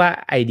นเรียกว่า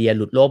ไอเดียห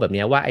ลุดโลกแบบ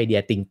นี้ว่าไอเดีย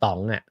ติงตอง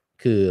อ่ะ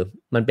คือ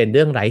มันเป็นเ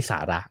รื่องไร้สา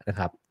ระนะค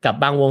รับกับ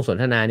บางวงสน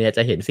ทนาเนี่ยจ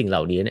ะเห็นสิ่งเหล่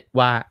านี้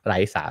ว่าไร้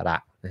สาระ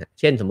นะ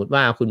เช่นสมมุติ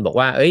ว่าคุณบอก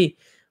ว่าเอ้ย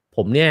ผ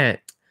มเนี่ย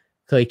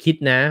เคยคิด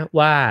นะ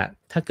ว่า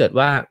ถ้าเกิด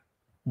ว่า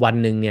วัน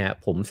หนึ่งเนี่ย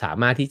ผมสา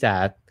มารถที่จะ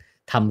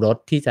ทำรถ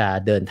ที่จะ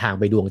เดินทาง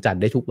ไปดวงจันท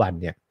ร์ได้ทุกวัน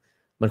เนี่ย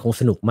มันคง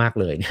สนุกมาก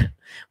เลยเนี่ย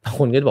บาง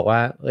คนก็จะบอกว่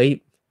าเอ้ย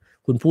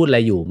คุณพูดอะไร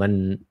อยู่มัน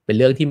เป็น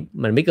เรื่องที่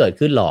มันไม่เกิด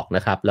ขึ้นหรอกน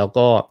ะครับแล้ว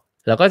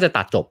ก็จะ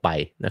ตัดจบไป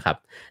นะครับ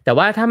แต่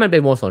ว่าถ้ามันเป็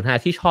นวงสนทนา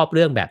ที่ชอบเ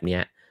รื่องแบบนี้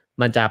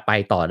มันจะไป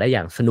ต่อได้อ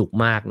ย่างสนุก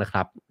มากนะค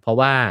รับเพราะ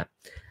ว่า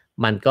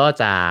มันก็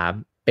จะ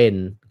เป็น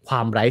คว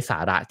ามไร้สา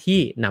ระที่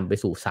นำไป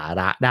สู่สา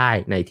ระได้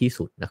ในที่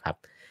สุดนะครับ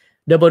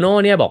เดอโบโน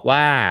เนี่ยบอกว่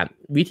า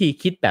วิธี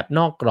คิดแบบน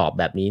อกกรอบ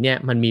แบบนี้เนี่ย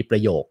มันมีปร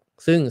ะโยค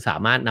ซึ่งสา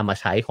มารถนำมา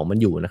ใช้ของมัน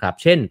อยู่นะครับ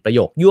เช่นประโย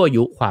คยั่ว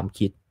ยุความ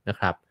คิดนะ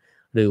ครับ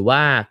หรือว่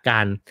าก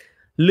าร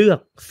เลือก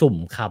สุ่ม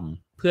ค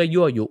ำเพื่อ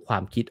ยั่วยุควา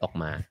มคิดออก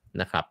มา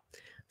นะครับ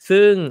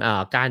ซึ่ง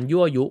การ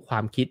ยั่วยุควา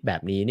มคิดแบ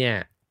บนี้เนี่ย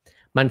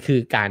มันคือ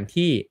การ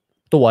ที่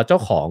ตัวเจ้า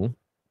ของ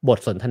บท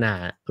สนทนา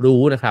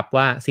รู้นะครับ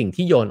ว่าสิ่ง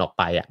ที่โยนออก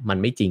ไปมัน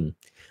ไม่จริง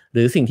ห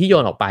รือสิ่งที่โย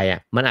นออกไป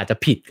มันอาจจะ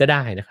ผิดก็ไ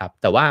ด้นะครับ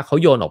แต่ว่าเขา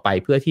โยนออกไป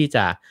เพื่อที่จ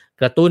ะ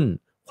กระตุ้น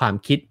ความ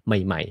คิดใ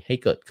หม่ๆให้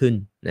เกิดขึ้น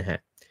นะฮะ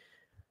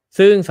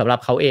ซึ่งสำหรับ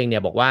เขาเองเนี่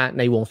ยบอกว่าใ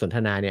นวงสนท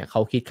นาเนี่ยเข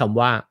าคิดคำ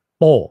ว่า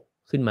โป้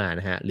ขึ้นมา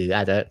นะฮะหรืออ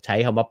าจจะใช้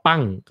คำว่าปั้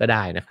งก็ไ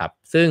ด้นะครับ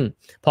ซึ่ง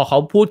พอเขา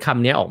พูดค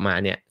ำนี้ออกมา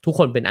เนี่ยทุกค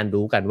นเป็นอัน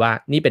รู้กันว่า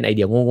นี่เป็นไอเ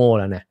ดียโง่ๆ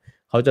แล้วนะ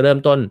เขาจะเริ่ม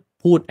ต้น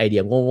พูดไอเดี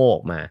ยโง่ๆอ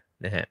อกมา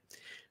นะฮะ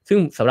ซึ่ง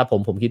สำหรับ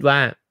ผมคิดว่า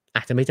อ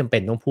าจจะไม่จำเป็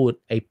นต้องพูด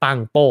ไอ้ปั้ง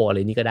โป้อะไร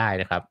นี้ก็ได้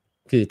นะครับ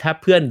คือถ้า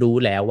เพื่อนรู้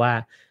แล้วว่า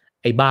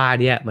ไอ้บ้า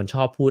เนี่ยมันช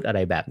อบพูดอะไร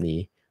แบบนี้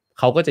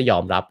เขาก็จะยอ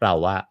มรับเรา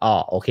ว่าอ๋อ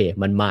โอเค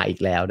มันมาอีก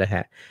แล้วนะฮ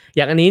ะอ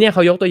ย่างอันนี้เนี่ยเข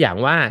ายกตัวอย่าง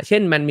ว่าเช่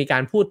นมันมีกา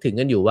รพูดถึง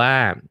กันอยู่ว่า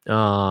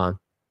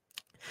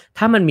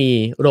ถ้ามันมี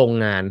โรง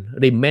งาน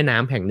ริมแม่น้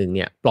ำแห่งหนึ่งเ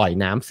นี่ยปล่อย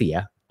น้ำเสีย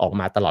ออก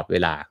มาตลอดเว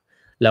ลา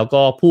แล้ว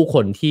ก็ผู้ค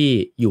นที่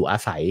อยู่อา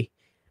ศัย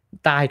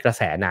ใต้กระแ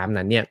สน้ำ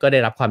นั้นเนี่ยก็ได้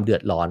รับความเดือ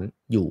ดร้อน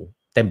อยู่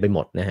เต็มไปหม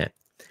ดนะฮะ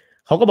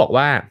เขาก็บอก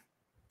ว่า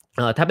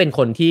ถ้าเป็นค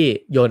นที่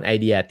โยนไอ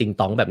เดียติง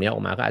ตองแบบนี้ออ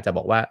กมาก็อาจจะบ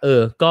อกว่า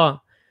ก็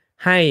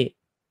ให้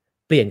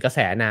เปลี่ยนกระแส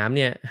น้ำเ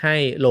นี่ยให้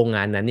โรงง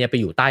านนั้นเนี่ยไป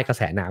อยู่ใต้กระแ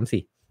สน้ำสิ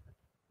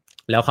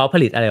แล้วเขาผ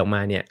ลิตอะไรออกม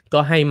าเนี่ยก็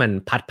ให้มัน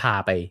พัดพา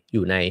ไปอ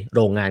ยู่ในโ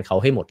รงงานเขา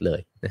ให้หมดเลย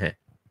นะฮะ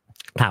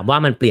ถามว่า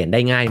มันเปลี่ยนได้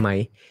ง่ายไหม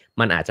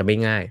มันอาจจะไม่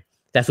ง่าย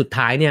แต่สุด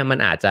ท้ายเนี่ยมัน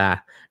อาจจะ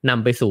น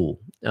ำไปสู่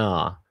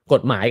ก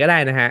ฎหมายก็ได้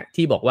นะฮะ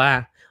ที่บอกว่า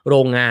โร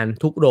งงาน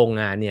ทุกโรง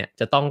งานเนี่ย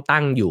จะต้อง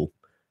ตั้งอ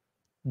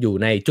ยู่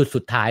ในจุดสุ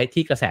ดท้าย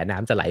ที่กระแสน้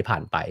ำจะไหลผ่า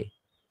นไป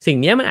สิ่ง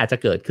นี้มันอาจจะ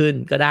เกิดขึ้น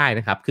ก็ได้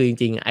นะครับคือจ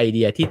ริงๆไอเ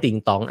ดียที่ติง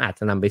ตองอาจ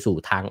จะนำไปสู่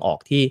ทางออก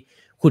ที่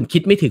คุณคิ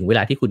ดไม่ถึงเวล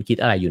าที่คุณคิด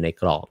อะไรอยู่ใน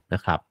กรอบน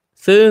ะครับ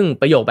ซึ่ง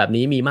ประโยคแบบ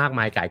นี้มีมากม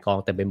ายก่ายกอง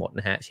เต็มไปหมด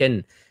นะฮะเช่น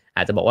อ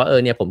าจจะบอกว่า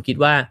เนี่ยผมคิด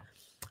ว่า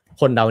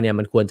คนเราเนี่ย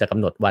มันควรจะกำ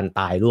หนดวัน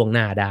ตายล่วงห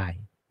น้าได้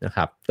นะค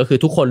รับก็คือ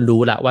ทุกคน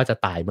รู้แล้วว่าจะ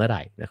ตายเมื่อไห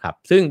ร่นะครับ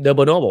ซึ่งเดอโบ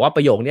โนบอกว่าป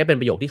ระโยคนี้เป็น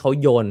ประโยคที่เขา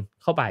โยน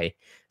เข้าไป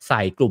ใ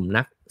ส่กลุ่ม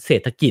นักเศร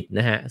ษฐกิจ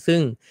นะฮะซึ่ง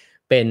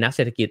เป็นนักเศ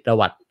รษฐกิจ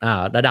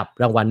ระดับ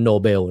รางวัลโน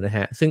เบลนะฮ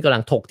ะซึ่งกำลั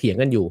งถกเถียง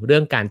กันอยู่เรื่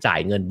องการจ่าย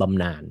เงินบ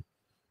ำนาญ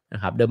น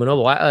ะครับเดอโบโน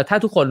บอกว่าถ้า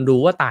ทุกคนรู้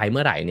ว่าตายเ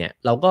มื่อไหร่เนี่ย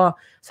เราก็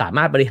สาม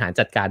ารถบริหาร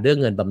จัดการเรื่อง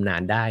เงินบำนา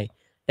ญไ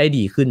ด้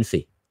ดีขึ้น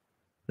สิ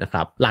นะค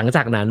รับหลังจ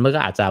ากนั้นมันก็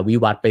อาจจะวิ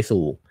วัฒน์ไป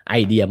สู่ไอ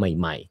เดียใ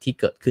หม่ๆที่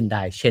เกิดขึ้นไ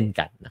ด้เช่น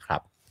กันนะครั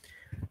บ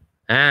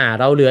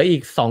เราเหลืออี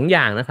ก2อ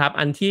ย่างนะครับ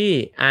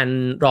อัน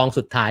รอง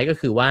สุดท้ายก็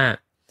คือว่า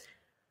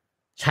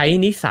ใช้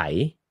นิสัย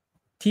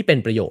ที่เป็น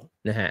ประโยชน์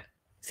นะฮะ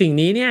สิ่ง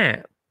นี้เนี่ย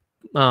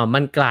มั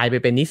นกลายไป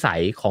เป็นนิสั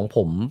ยของผ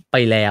มไป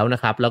แล้วนะ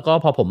ครับแล้วก็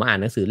พอผมมาอ่าน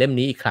หนังสือเล่ม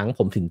นี้อีกครั้งผ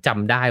มถึงจ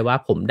ำได้ว่า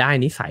ผมได้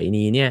นิสัย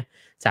นี้เนี่ย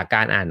จากก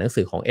ารอ่านหนัง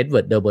สือของเอ็ดเวิ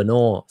ร์ดเดอร์เบโน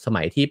ส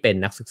มัยที่เป็น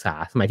นักศึกษา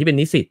สมัยที่เป็น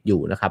นิสิตอ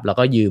ยู่นะครับแล้ว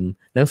ก็ยืม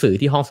หนังสือ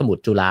ที่ห้องสมุด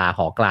จุฬาห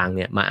อกลางเ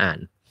นี่ยมาอ่าน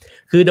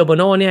คือเดอร์เบ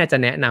โนเนี่ยจะ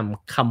แนะน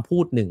ำคำพู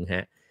ดหนึ่งฮ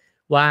ะ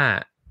ว่า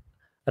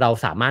เรา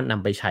สามารถน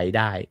ำไปใช้ไ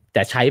ด้แ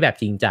ต่ใช้แบบ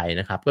จริงใจ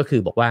นะครับก็คื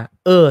อบอกว่า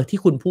ที่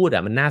คุณพูด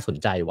มันน่าสน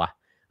ใจว่ะ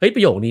เฮ้ยป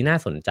ระโยคนี้น่า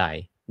สนใจ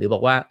หรือบอ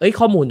กว่า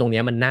ข้อมูลตรง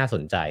นี้มันน่าส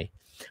นใจ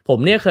ผม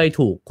เนี่ยเคย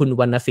ถูกคุณ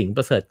วรรณสิงห์ป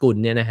ระเสริฐกุล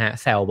เนี่ยนะฮะ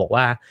แซวบอก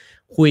ว่า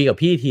คุยกับ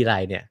พี่ทีไร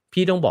เนี่ย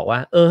พี่ต้องบอกว่า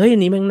เฮ้ยอั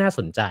นนี้แม่งน่าส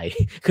นใจ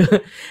คือ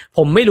ผ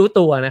มไม่รู้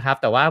ตัวนะครับ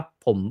แต่ว่า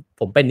ผ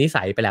มเป็นนิ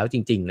สัยไปแล้วจ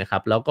ริงๆนะครั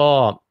บแล้ว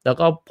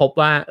ก็พบ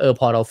ว่า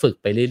พอเราฝึก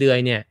ไปเรื่อย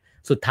ๆเนี่ย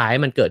สุดท้าย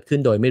มันเกิดขึ้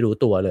นโดยไม่รู้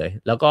ตัวเลย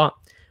แล้วก็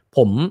ผ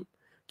ม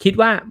คิด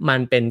ว่ามัน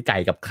เป็นไก่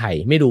กับไข่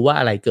ไม่รู้ว่า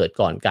อะไรเกิด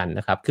ก่อนกันน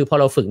ะครับคือพอ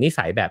เราฝึกนิ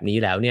สัยแบบนี้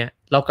แล้วเนี่ย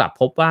เรากลับ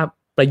พบว่า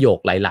ประโยค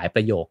หลายๆป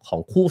ระโยคขอ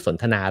งคู่สน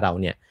ทนาเรา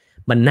เนี่ย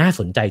มันน่า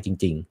สนใจจ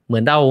ริงๆเหมื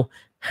อนเรา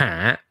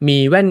มี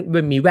แ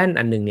ว่น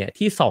อันนึงเนี่ย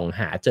ที่ส่อง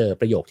หาเจอ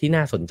ประโยคที่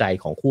น่าสนใจ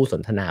ของคู่ส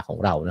นทนาของ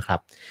เรานะครับ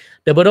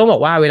เดอะเบอร์โดบอ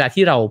กว่าเวลา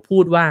ที่เราพู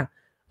ดว่า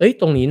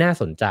ตรงนี้น่า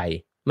สนใจ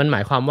มันหม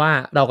ายความว่า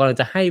เรากำลัง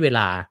จะให้เวล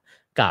า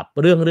กับ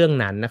เรื่อง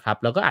นั้นนะครับ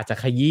แล้วก็อาจจะ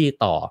ขยี้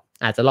ต่อ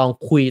อาจจะลอง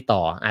คุยต่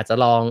ออาจจะ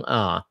ลอง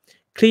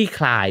คลี่ค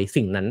ลาย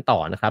สิ่งนั้นต่อ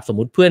นะครับสม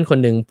มุติเพื่อนคน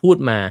นึงพูด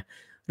มา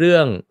เรื่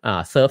องเ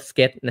ซิร์ฟสเ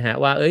ก็ตนะฮะ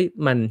ว่า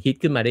มันฮิต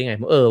ขึ้นมาได้ไง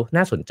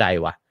น่าสนใจ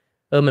ว่ะ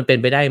มันเป็น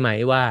ไปได้ไหม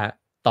ว่า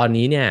ตอน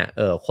นี้เนี่ย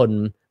คน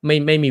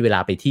ไม่มีเวลา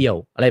ไปเที่ยว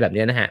อะไรแบบ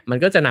นี้นะฮะมัน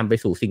ก็จะนำไป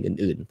สู่สิ่ง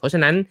อื่นๆเพราะฉะ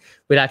นั้น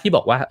เวลาที่บ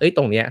อกว่าต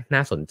รงเนี้ยน่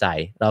าสนใจ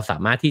เราสา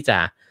มารถที่จะ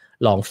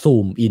ลองซู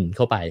มอินเ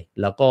ข้าไป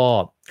แล้วก็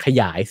ข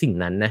ยายสิ่ง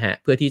นั้นนะฮะ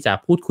เพื่อที่จะ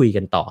พูดคุย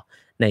กันต่อ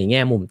ในแ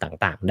ง่มุม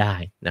ต่างๆได้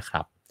นะค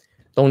รับ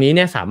ตรงนี้เ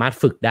นี่ยสามารถ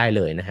ฝึกได้เ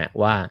ลยนะฮะ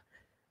ว่า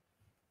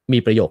มี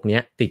ประโยคนี้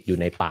ติดอยู่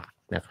ในปาก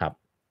นะครับ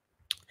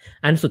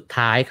อันสุด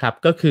ท้ายครับ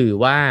ก็คือ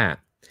ว่า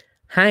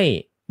ให้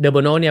เดอโบ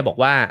โนเนี่ยบอก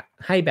ว่า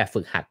ให้แบบ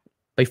ฝึกหัด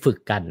ไปฝึก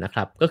กันนะค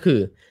รับก็คือ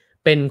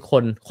เป็น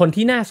คน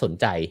ที่น่าสน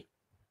ใจ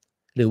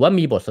หรือว่า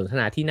มีบทสนท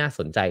นาที่น่าส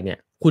นใจเนี่ย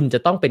คุณจะ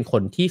ต้องเป็นค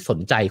นที่สน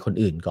ใจคน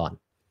อื่นก่อน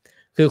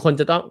คือคุณ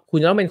จะต้อ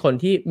งเป็นคน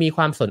ที่มีค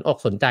วามสนอก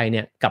สนใจเ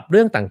นี่ยกับเ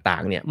รื่องต่า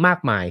งๆเนี่ยมาก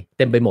มายเ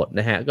ต็มไปหมด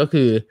นะฮะก็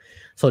คือ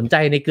สนใจ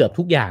ในเกือบ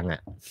ทุกอย่าง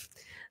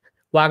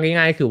ว่า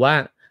ง่ายๆคือว่า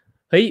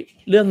เฮ้ย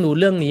เรื่องนู้น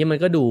เรื่องนี้มัน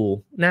ก็ดู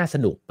น่าส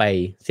นุกไป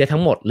เสียทั้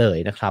งหมดเลย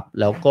นะครับ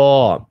แล้วก็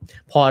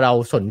พอเรา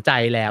สนใจ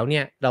แล้วเ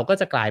นี่ยเราก็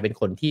จะกลายเป็น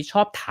คนที่ช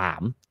อบถา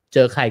มเจ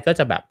อใครก็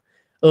จะแบบ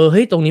เ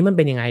ฮ้ยตรงนี้มันเ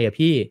ป็นยังไงอะ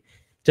พี่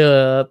เจอ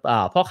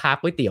พ่อค้า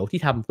ก๋วยเตี๋ยวที่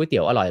ทำก๋วยเตี๋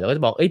ยวอร่อยเราก็จ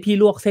ะบอกพี่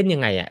ลวกเส้นยั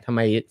งไงอะทำไม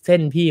เส้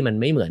นพี่มัน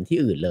ไม่เหมือนที่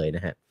อื่นเลยน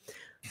ะฮะ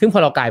ซึ่งพอ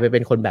เรากลายไปเป็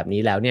นคนแบบ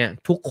นี้แล้วเนี่ย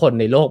ทุกคน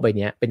ในโลกใบ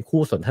นี้เป็น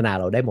คู่สนทนา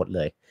เราได้หมดเล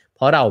ยเพ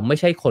ราะเราไม่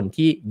ใช่คน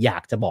ที่อยา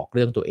กจะบอกเ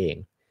รื่องตัวเอง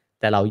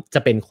แต่เราจะ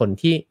เป็นคน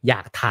ที่อย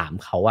ากถาม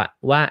เขา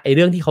ว่าไอ้เ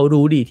รื่องที่เขา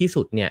รู้ดีที่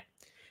สุดเนี่ย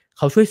เ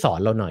ขาช่วยสอน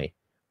เราหน่อย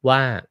ว่า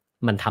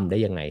มันทำได้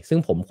ยังไงซึ่ง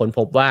ผมค้นพ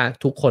บว่า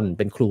ทุกคนเ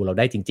ป็นครูเรา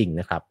ได้จริงๆ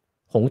นะครับ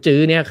หงจื้อ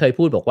เนี่ยเคย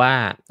พูดบอกว่า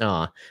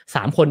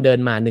3 คนเดิน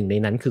มา1ใน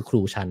นั้นคือค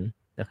รูฉัน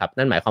นะครับ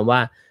นั่นหมายความว่า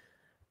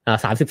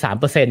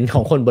33% ข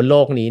องคนบนโล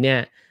กนี้เนี่ย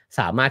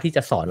สามารถที่จ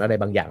ะสอนอะไร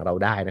บางอย่างเรา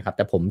ได้นะครับแ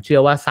ต่ผมเชื่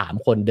อว่า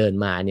3 คนเดิน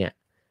มาเนี่ย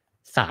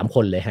3 ค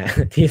นเลยฮะ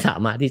ที่สา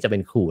มารถที่จะเป็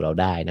นครูเรา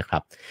ได้นะครั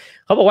บ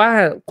เขาบอกว่า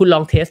คุณล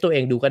องเทสตัวเอ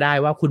งดูก็ได้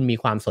ว่าคุณมี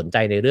ความสนใจ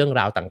ในเรื่อง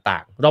ราวต่า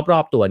งๆรอ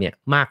บๆตัวเนี่ย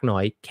มากน้อ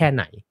ยแค่ไ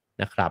หน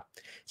นะครับ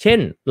เช่น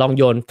ลอง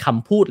โยนค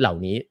ำพูดเหล่า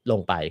นี้ลง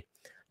ไป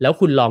แล้ว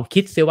คุณลอง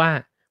คิดซิว่า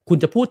คุณ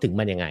จะพูดถึง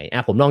มันยังไง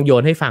ผมลองโย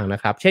นให้ฟังน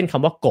ะครับเช่นค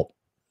ำว่ากบ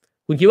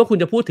คุณคิดว่าคุณ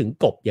จะพูดถึง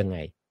กบยังไง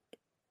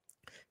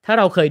ถ้า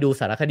เราเคยดู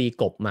สารคดี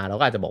กบมาเรา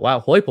ก็อาจจะบอกว่า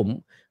โฮ้ยผม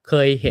เค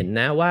ยเห็น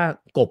นะว่า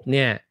กบเ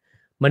นี่ย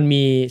มัน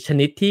มีช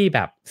นิดที่แบ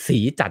บสี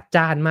จัด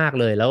จ้านมาก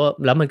เลยแ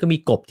ล้วมันก็มี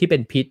กบที่เป็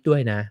นพิษด้ว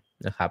ยน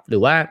ะครับหรื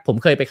อว่าผม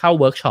เคยไปเข้า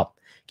เวิร์กช็อป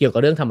เกี่ยวกั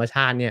บเรื่องธรรมช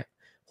าติเนี่ย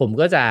ผม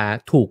ก็จะ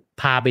ถูก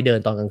พาไปเดิน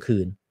ตอนกลางคื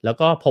น แล้ว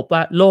ก็พบว่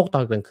าโลกต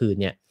อนกลางคืน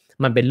เนี่ย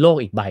มันเป็นโลก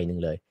อีกใบหนึ่ง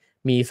เลย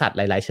มีสัตว์ห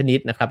ลายๆชนิด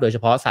นะครับโดยเฉ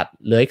พาะสัตว์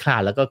เลื้อยคลา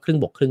นแล้วก็ครึ่ง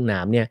บกครึ่งน้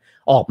ำเนี่ย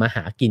ออกมาห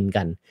ากิน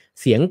กัน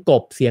เสียงก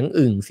บเสียง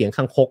อึ่งเสียง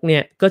คังคกเนี่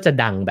ยก็จะ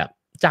ดังแบบ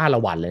จ้าละ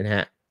วันเลยนะฮ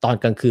ะตอน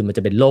กลางคืนมันจ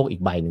ะเป็นโลกอี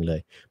กใบหนึ่งเล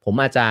ยผม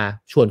อาจจะ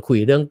ชวนคุย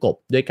เรื่องกบ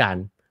ด้วยการ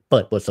เปิ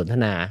ดบทสนท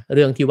นาเ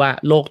รื่องที่ว่า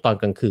โลกตอน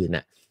กลางคืน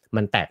น่ะ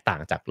มันแตกต่า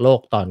งจากโลก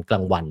ตอนกลา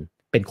งวัน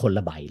เป็นคนล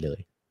ะใบเลย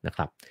นะค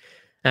รับ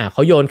เข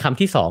าโยนคำ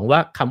ที่2ว่า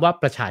คำว่า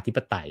ประชาธิป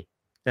ไตย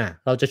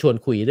เราจะชวน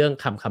คุยเรื่อง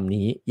คำ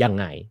นี้ยัง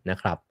ไงนะ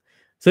ครับ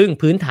ซึ่ง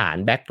พื้นฐาน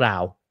แบ็กกรา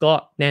วด์ก็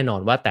แน่นอ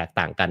นว่าแตก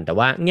ต่างกันแต่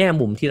ว่าแง่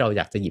มุมที่เราอ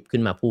ยากจะหยิบขึ้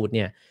นมาพูดเ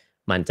นี่ย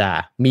มันจะ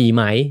มีไ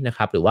หมนะค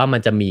รับหรือว่ามั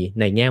นจะมี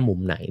ในแง่มุม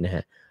ไหนนะฮ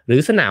ะหรือ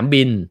สนาม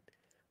บิน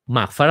หม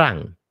ากฝรั่ง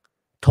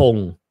ธง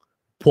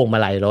พวงมา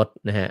ลัยรถ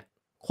นะฮะ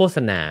โฆษ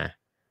ณา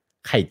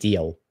ไข่เจี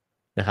ยว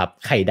นะครับ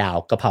ไข่ดาว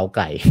กะเพราไ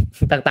ก่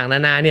ต่างๆนา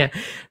นาเนี่ย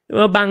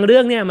บางเรื่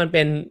องเนี่ยมันเ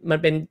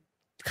ป็น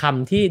ค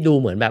ำที่ดู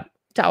เหมือนแบบ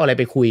จะเอาอะไร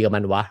ไปคุยกับ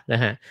มันวะน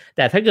ะฮะแ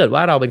ต่ถ้าเกิดว่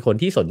าเราเป็นคน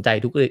ที่สนใจ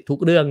ทุก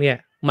เรื่องเนี่ย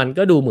มัน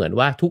ก็ดูเหมือน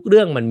ว่าทุกเ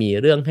รื่องมันมี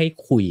เรื่องให้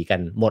คุยกัน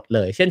หมดเล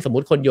ยเช่นสมมุ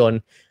ติคนโยน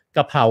ก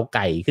ะเพราไ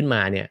ก่ขึ้นม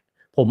าเนี่ย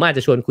ผมอาจจ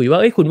ะชวนคุยว่า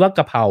คุณว่าก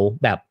ะเพรา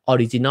แบบออ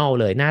ริจินอล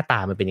เลยหน้าตา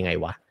มันเป็นยังไง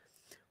วะ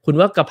คุณ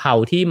ว่ากะเพรา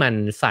ที่มัน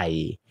ใส่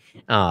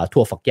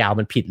ถั่วฝักยาว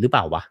มันผิดหรือเป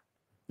ล่าวะ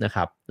นะค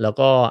รับแล้ว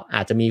ก็อ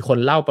าจจะมีคน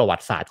เล่าประวั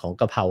ติศาสตร์ของ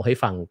กะเพราให้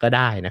ฟังก็ไ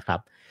ด้นะครับ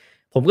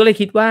ผมก็เลย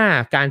คิดว่า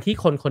การที่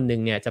คนหนึ่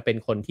งเนี่ยจะเป็น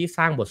คนที่ส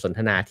ร้างบทสนท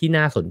นาที่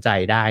น่าสนใจ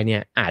ได้เนี่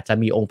ยอาจจะ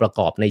มีองค์ประก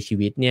อบในชี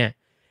วิตเนี่ย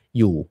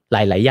อยู่ห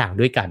ลายๆอย่าง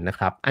ด้วยกันนะค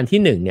รับอันที่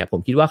1เนี่ยผม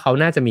คิดว่าเขา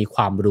น่าจะมีค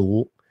วามรู้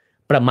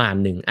ประมาณ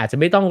หนึ่งอาจจะ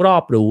ไม่ต้องรอ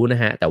บรู้น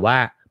ะฮะแต่ว่า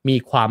มี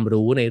ความ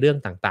รู้ในเรื่อง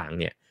ต่างๆ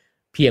เนี่ย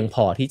เพียงพ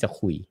อที่จะ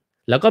คุย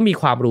แล้วก็มี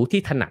ความรู้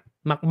ที่ถนัด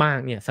มาก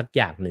ๆเนี่ยสัก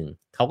อย่างหนึ่ง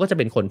เขาก็จะเ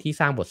ป็นคนที่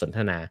สร้างบทสนท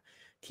นา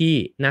ที่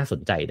น่าส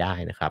นใจได้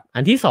นะครับอั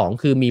นที่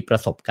2คือมีประ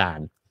สบการ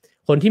ณ์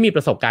คนที่มีป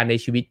ระสบการณ์ใน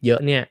ชีวิตเยอ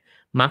ะเนี่ย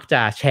มักจ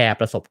ะแชร์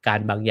ประสบการ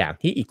ณ์บางอย่าง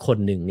ที่อีกคน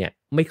หนึ่งเนี่ย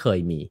ไม่เคย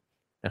มี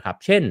นะครับ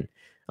เช่น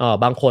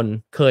บางคน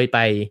เคยไป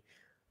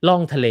ล่อ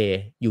งทะเล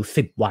อยู่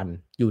10วัน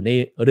อยู่ใน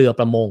เรือ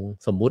ประมง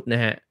สมมุติน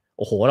ะฮะโ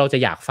อ้โหเราจะ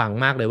อยากฟัง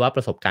มากเลยว่าป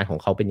ระสบการณ์ของ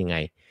เขาเป็นยังไง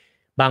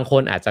บางค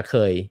นอาจจะเค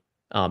ย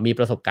มีป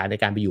ระสบการณ์ใน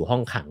การไปอยู่ห้อ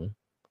งขัง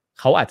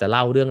เขาอาจจะเ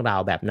ล่าเรื่องรา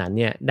วแบบนั้น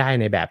เนี่ยได้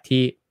ในแบบ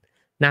ที่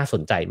น่าส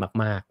นใจ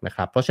มากๆนะค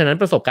รับเพราะฉะนั้น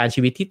ประสบการณ์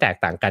ชีวิตที่แตก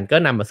ต่างกันก็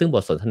นำมาซึ่งบ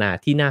ทสนทนา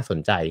ที่น่าสน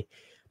ใจ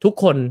ทุก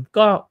คน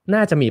ก็น่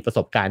าจะมีประส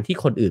บการณ์ที่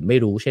คนอื่นไม่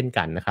รู้เช่น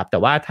กันนะครับแต่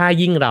ว่าถ้า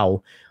ยิ่งเรา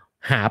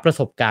หาประ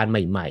สบการณ์ใ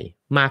หม่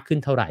ๆมากขึ้น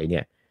เท่าไหร่เ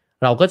นี่ย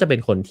เราก็จะเป็น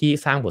คนที่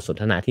สร้างบทสน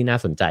ทนาที่น่า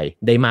สนใจ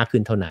ได้มากขึ้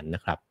นเท่านั้นน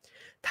ะครับ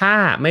ถ้า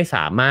ไม่ส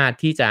ามารถ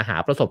ที่จะหา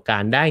ประสบกา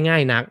รณ์ได้ง่า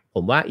ยนักผ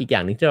มว่าอีกอย่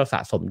างนึงที่เราสะ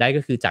สมได้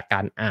ก็คือจากก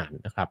ารอ่าน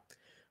นะครับ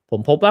ผม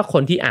พบว่าค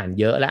นที่อ่าน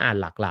เยอะและอ่าน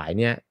หลากหลาย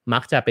เนี่ยมั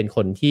กจะเป็นค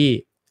นที่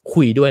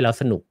คุยด้วยแล้ว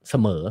สนุกเส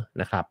มอ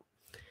นะครับ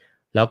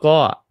แล้วก็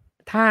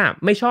ถ้า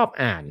ไม่ชอบ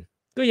อ่าน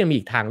ก็ยังมี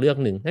อีกทางเลือก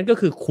หนึ่งนั่นก็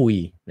คือคุย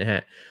นะฮ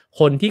ะ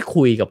คนที่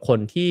คุยกับคน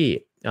ที่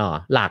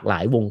หลากหลา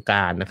ยวงก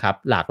ารนะครับ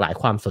หลากหลาย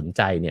ความสนใ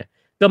จเนี่ย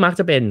ก็มัก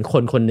จะเป็น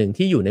คนหนึ่ง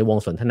ที่อยู่ในวง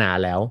สนทนา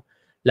แ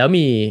ล้ว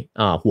มี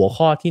หัว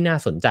ข้อที่น่า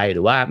สนใจห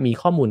รือว่ามี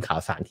ข้อมูลข่า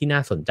วสารที่น่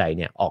าสนใจเ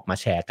นี่ยออกมา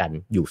แชร์กัน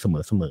อยู่เ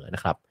สมอๆน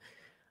ะครับ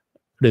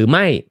หรือไ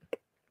ม่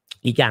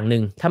อีกอย่างหนึ่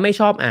งถ้าไม่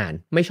ชอบอ่าน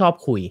ไม่ชอบ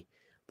คุย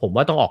ผม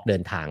ว่าต้องออกเดิ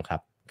นทางครั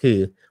บคือ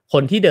ค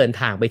นที่เดิน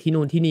ทางไปที่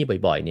นู่นที่นี่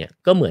บ่อยๆเนี่ย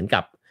ก็เหมือนกั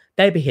บไ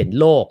ด้ไปเห็น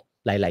โลก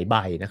หลายๆใบ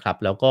นะครับ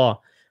แล้วก็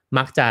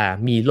มักจะ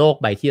มีโลก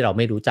ใบที่เราไ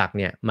ม่รู้จัก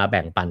เนี่ยมาแ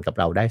บ่งปันกับ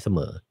เราได้เสม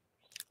อ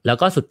แล้ว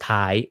ก็สุด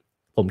ท้าย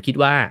ผมคิด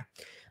ว่า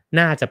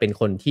น่าจะเป็น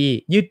คนที่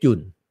ยืดหยุ่น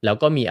แล้ว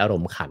ก็มีอาร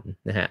มณ์ขัน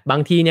นะฮะบา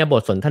งทีเนี่ยบ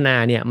ทสนทนา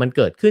เนี่ยมันเ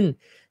กิดขึ้น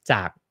จ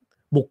าก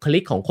บุคลิ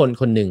กของ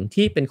คนหนึ่ง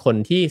ที่เป็นคน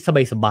ที่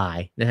สบาย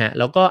ๆนะฮะ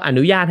แล้วก็อ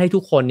นุญาตให้ทุ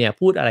กคนเนี่ย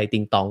พูดอะไรติ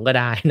งตองก็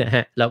ได้นะฮ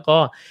ะแล้วก็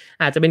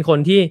อาจจะเป็นคน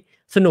ที่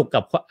สนุก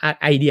กับ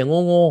ไอเดีย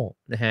โง่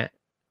ๆนะฮะ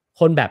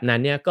คนแบบนั้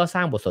นเนี่ยก็สร้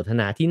างบทสนท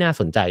นาที่น่า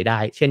สนใจได้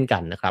เช่นกั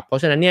นนะครับเพรา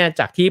ะฉะนั้นเนี่ย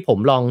จากที่ผม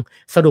ลอง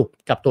สรุป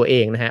กับตัวเอ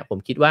งนะฮะผม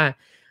คิดว่า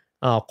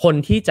คน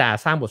ที่จะ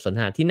สร้างบทสนท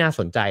นาที่น่าส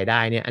นใจไ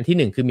ด้เนี่ยอัน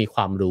ที่1คือมีค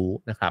วามรู้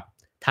นะครับ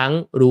ทั้ง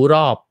รู้ร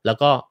อบแล้ว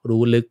ก็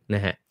รู้ลึกน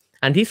ะฮะ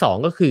อันที่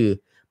2ก็คือ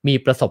มี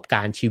ประสบก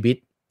ารณ์ชีวิต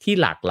ที่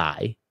หลากหลา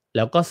ยแ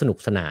ล้วก็สนุก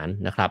สนาน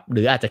นะครับห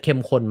รืออาจจะเข้ม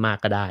ข้นมาก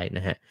ก็ได้น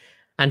ะฮะ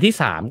อันที่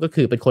3ก็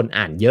คือเป็นคน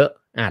อ่านเยอะ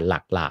อ่านหลา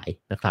กหลาย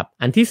นะครับ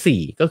อันที่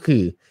4ก็คื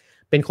อ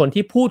เป็นคน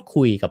ที่พูด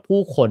คุยกับ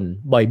ผู้คน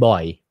บ่อ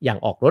ยๆอย่าง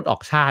ออกรถออ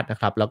กชาตินะ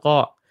ครับแล้วก็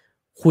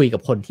คุยกั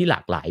บคนที่หลา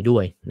กหลายด้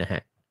วยนะฮ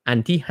ะอัน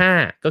ที่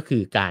5ก็คื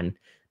อการ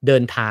เดิ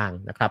นทาง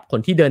นะครับคน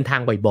ที่เดินทาง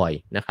บ่อย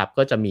ๆนะครับ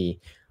ก็จะมี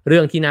เรื่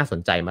องที่น่าสน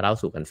ใจมาเล่า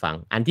สู่กันฟัง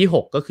อันที่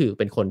6ก็คือ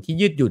เป็นคนที่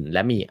ยืดหยุ่นแล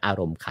ะมีอา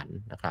รมณ์ขัน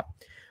นะครับ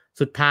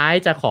สุดท้าย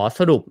จะขอ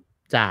สรุป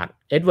จาก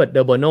เอ็ดเวิร์ด เด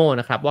อโบโน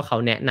นะครับว่าเขา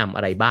แนะนำอ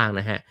ะไรบ้าง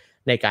นะฮะ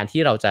ในการ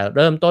ที่เราจะเ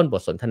ริ่มต้นบ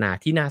ทสนทนา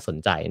ที่น่าสน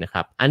ใจนะค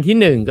รับอัน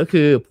ที่1ก็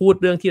คือพูด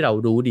เรื่องที่เรา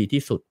รู้ดี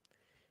ที่สุด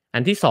อั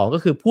นที่2ก็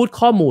คือพูด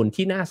ข้อมูล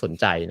ที่น่าสน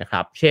ใจนะค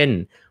รับเช่น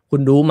คุ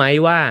ณรู้ไหม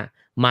ว่า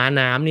ม้า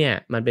น้ำเนี่ย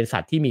มันเป็นสั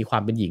ตว์ที่มีควา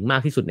มเป็นหญิงมา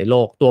กที่สุดในโล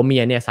กตัวเมี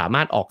ยเนี่ยสาม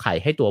ารถออกไข่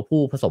ให้ตัว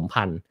ผู้ผสม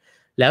พันธุ์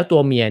แล้วตั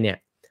วเมียเนี่ย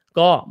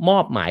ก็มอ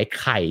บหมาย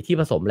ไข่ที่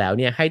ผสมแล้ว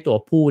เนี่ยให้ตัว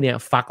ผู้เนี่ย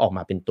ฟักออกม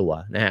าเป็นตัว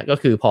นะฮะก็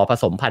คือพอผ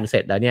สมพันธุ์เสร็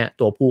จแล้วเนี่ย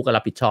ตัวผู้ก็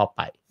รับผิดชอบไ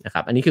ป นะค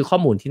รับอันนี้คือข้อ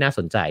มูลที่น่าส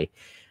นใจ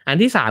อัน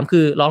ที่3คื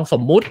อลองส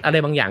มมุติอะไร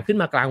บางอย่างขึ้น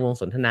มากลางวง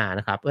สนทนา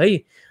นะครับเฮ้ย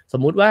ส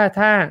มมุติว่า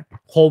ถ้า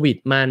โควิด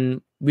มัน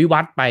วิวั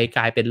ฒน์ไปก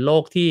ลายเป็นโร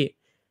ค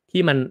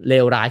ที่มันเล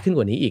วร้ายขึ้นก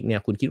ว่านี้อีกเนี่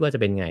ยคุณคิดว่าจะ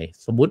เป็นไง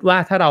สมมุติว่า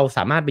ถ้าเราส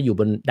ามารถไปอยู่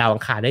บนดาวอั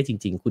งคารได้จ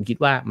ริงๆคุณคิด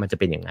ว่ามันจะ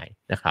เป็นยังไง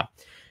นะครับ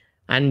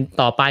อัน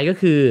ต่อไปก็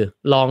คือ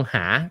ลองห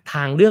าท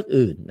างเลือก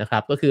อื่นนะครั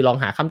บก็คือลอง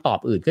หาคำตอบ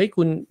อื่นเฮ้ย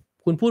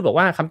คุณพูดบอก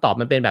ว่าคำตอบ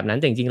มันเป็นแบบนั้น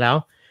แต่จริงๆแล้ว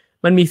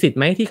มันมีสิทธิ์ไ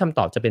หมที่คำต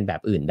อบจะเป็นแบ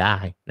บอื่นได้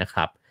นะค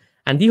รับ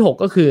อันที่6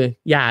ก็คือ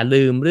อย่า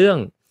ลืมเรื่อง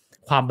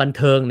ความบันเ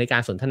ทิงในกา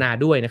รสนทนา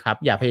ด้วยนะครับ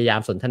อย่าพยายาม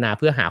สนทนาเ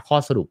พื่อหาข้อ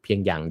สรุปเพียง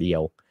อย่างเดีย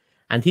ว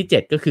อันที่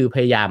7ก็คือพ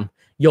ยายาม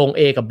โยง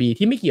A กับ B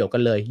ที่ไม่เกี่ยวกั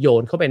นเลยโย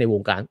นเข้าไปใน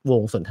ว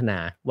งสนทนา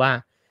ว่า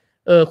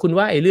คุณ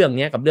ว่าไอ้เรื่องเ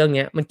นี้ยกับเรื่องเ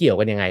นี้ยมันเกี่ยว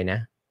กันยังไงนะ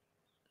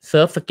เ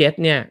ซิร์ฟสเก็ต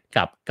เนี่ย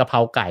กับกะเพรา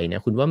ไก่เนี่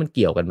ยคุณว่ามันเ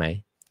กี่ยวกันไหม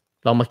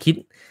ลองมาคิด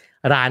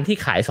ร้านที่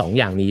ขาย2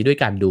อย่างนี้ด้วย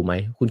กันดูไหม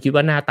คุณคิด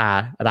ว่าหน้าตา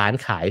ร้าน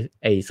ขาย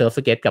ไอ้เซิร์ฟส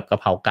เก็ตกับกะ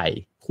เพราไก่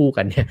คู่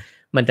กันเนี่ย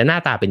มันจะหน้า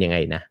ตาเป็นยังไง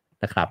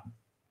นะครับ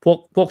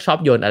พวกชอบ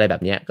โยนอะไรแบ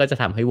บนี้ก็จะ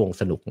ทำให้วง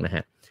สนุกนะฮ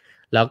ะ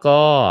แล้วก็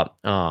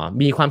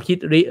มีความคิด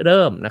ริเ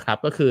ริ่มนะครับ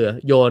ก็คือ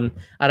โยน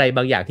อะไรบ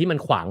างอย่างที่มัน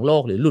ขวางโล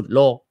กหรือหลุดโ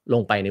ลกล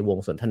งไปในวง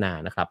สนทนา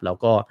นะครับแล้ว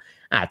ก็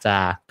อาจจะ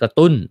กระ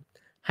ตุ้น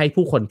ให้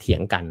ผู้คนเถีย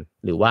งกัน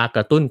หรือว่าก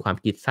ระตุ้นความ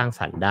คิดสร้าง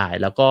สรรค์ได้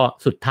แล้วก็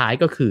สุดท้าย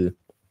ก็คือ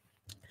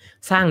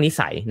สร้างนิ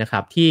สัยนะครั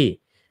บที่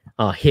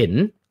เห็น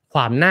คว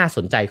ามน่าส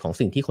นใจของ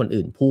สิ่งที่คน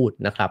อื่นพูด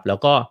นะครับแล้ว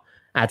ก็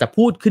อาจจะ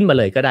พูดขึ้นมา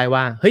เลยก็ได้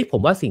ว่าเฮ้ยผ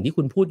มว่าสิ่งที่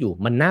คุณพูดอยู่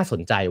มันน่าส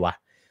นใจว่ะ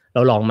เร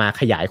าลองมา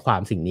ขยายควา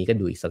มสิ่งนี้กัน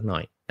ดูอีกสักหน่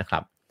อยนะครั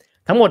บ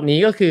ทั้งหมดนี้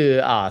ก็คือ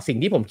สิ่ง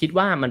ที่ผมคิด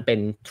ว่ามันเป็น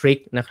ทริค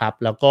นะครับ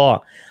แล้วก็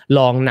ล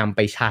องนำไป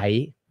ใช้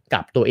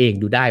กับตัวเอง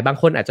ดูได้บาง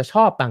คนอาจจะช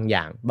อบบางอ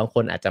ย่างบางค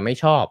นอาจจะไม่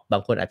ชอบบา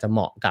งคนอาจจะเหม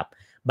าะกับ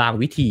บาง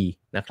วิธี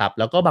นะครับ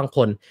แล้วก็บางค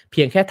นเ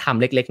พียงแค่ท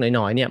ำเล็กๆ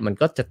น้อยๆเนี่ยมัน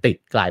ก็จะติด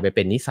กลายไปเ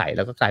ป็นนิสัยแ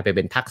ล้วก็กลายไปเ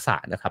ป็นทักษะ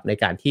นะครับใน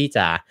การที่จ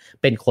ะ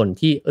เป็นคน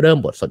ที่เริ่ม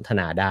บทสนท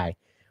นาได้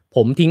ผ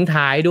มทิ้ง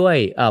ท้ายด้วย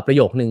ประโ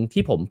ยคนึง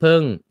ที่ผมเพิ่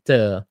งเจ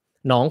อ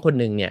น้องคน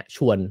นึงเนี่ยช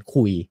วน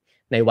คุย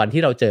ในวัน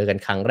ที่เราเจอกัน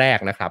ครั้งแรก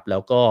นะครับแล้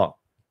วก็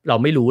เรา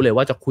ไม่รู้เลย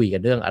ว่าจะคุยกั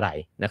นเรื่องอะไร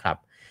นะครับ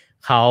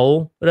เขา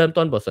เริ่ม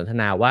ต้นบทสนท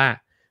นาว่า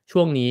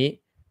ช่วงนี้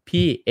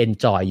พี่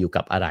enjoy อยู่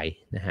กับอะไร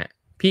นะฮะ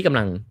พี่กำ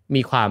ลัง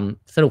มีความ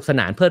สนุกส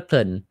นานเพลิดเพ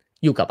ลิน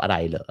อยู่กับอะไร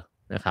เหรอ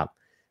นะครับ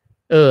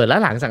แล้ว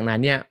หลังจากนั้น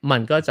เนี่ยมั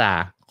นก็จะ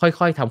ค่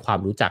อยๆทำความ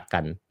รู้จักกั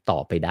นต่อ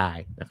ไปได้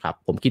นะครับ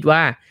ผมคิดว่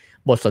า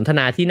บทสนทน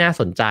าที่น่า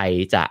สนใจ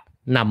จะ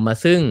นำมา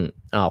ซึ่ง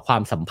ควา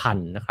มสัมพัน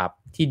ธ์นะครับ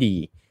ที่ดี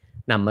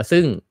นำมา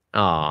ซึ่ง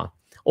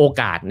โอ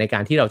กาสในกา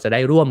รที่เราจะได้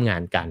ร่วมงา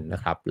นกันนะ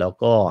ครับแล้ว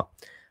ก็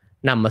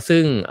นำมา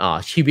ซึ่ง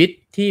ชีวิต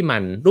ที่มั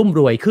นรุ่ม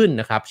รวยขึ้น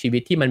นะครับชีวิ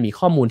ตที่มันมี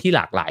ข้อมูลที่ห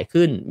ลากหลาย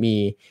ขึ้นมี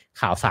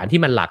ข่าวสาร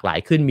ที่มันหลากหลาย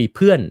ขึ้นมีเ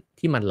พื่อน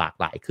ที่มันหลาก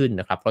หลายขึ้น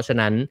นะครับเพราะฉะ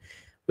นั้น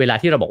เวลา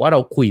ที่เราบอกว่าเรา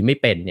คุยไม่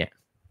เป็นเนี่ย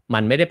มั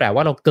นไม่ได้แปลว่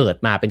าเราเกิด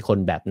มาเป็นคน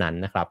แบบนั้น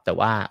นะครับแต่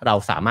ว่าเรา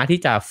สามารถ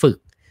ที่จะฝึก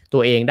ตั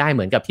วเองได้เห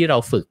มือนกับที่เรา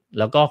ฝึก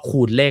แล้วก็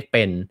คูณเลขเ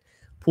ป็น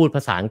พูดภ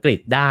าษาอังกฤษ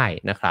ได้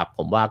นะครับผ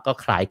มว่าก็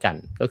คล้ายกัน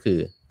ก็คือ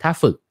ถ้า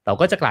ฝึกเรา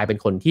ก็จะกลายเป็น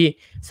คนที่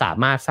สา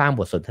มารถสร้างบ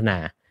ทสนทนา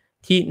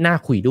ที่น่า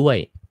คุยด้วย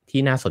ที่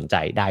น่าสนใจ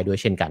ได้ด้วย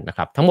เช่นกันนะค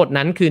รับทั้งหมด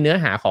นั้นคือเนื้อ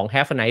หาของ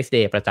Have a Nice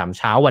Day ประจำเ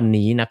ช้าวัน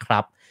นี้นะครั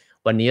บ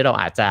วันนี้เรา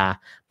อาจจะ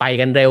ไป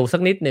กันเร็วสั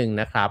กนิดนึง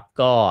นะครับ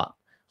ก็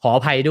ขออ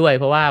ภัยด้วย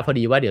เพราะว่าพอ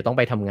ดีว่าเดี๋ยวต้องไ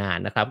ปทำงาน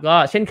นะครับก็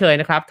เช่นเคย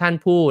นะครับท่าน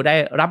ผู้ได้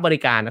รับบริ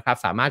การนะครับ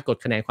สามารถกด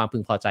คะแนนความพึ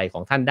งพอใจข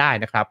องท่านได้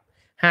นะครับ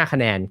5คะ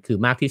แนนคือ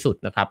มากที่สุด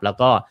นะครับแล้ว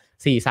ก็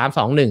4 3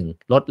 2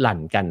 1ลดหลั่น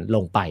กันล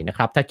งไปนะค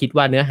รับถ้าคิด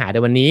ว่าเนื้อหาใน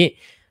วันนี้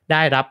ไ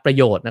ด้รับประ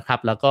โยชน์นะครับ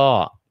แล้วก็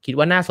คิด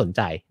ว่าน่าสนใ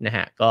จนะฮ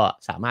ะก็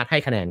สามารถให้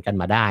คะแนนกัน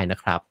มาได้นะ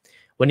ครับ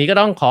วันนี้ก็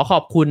ต้องขอขอ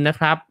บคุณนะ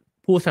ครับ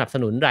ผู้สนับส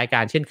นุนรายกา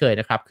รเช่นเคย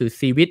นะครับคือ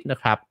ซีวิตนะ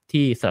ครับ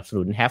ที่สนับส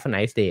นุน Have a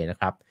Nice Day นะ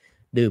ครับ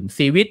ดื่ม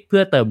ซีวิตเพื่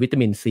อเติมวิตา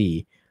มินซี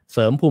เส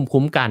ริมภูมิ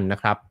คุ้มกันนะ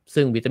ครับ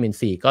ซึ่งวิตามิน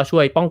ซีก็ช่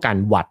วยป้องกัน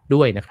หวัด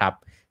ด้วยนะครับ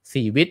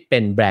ซีวิตเป็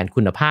นแบรนด์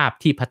คุณภาพ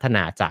ที่พัฒน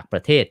าจากปร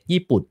ะเทศ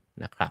ญี่ปุ่น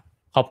นะครับ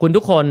ขอบคุณ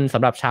ทุกคนส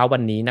ำหรับเช้าวั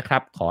นนี้นะครั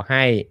บขอใ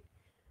ห้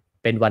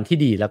เป็นวันที่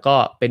ดีแล้วก็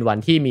เป็นวัน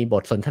ที่มีบ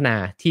ทสนทนา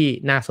ที่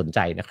น่าสนใจ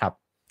นะครับ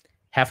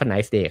Have a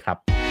nice day ครับ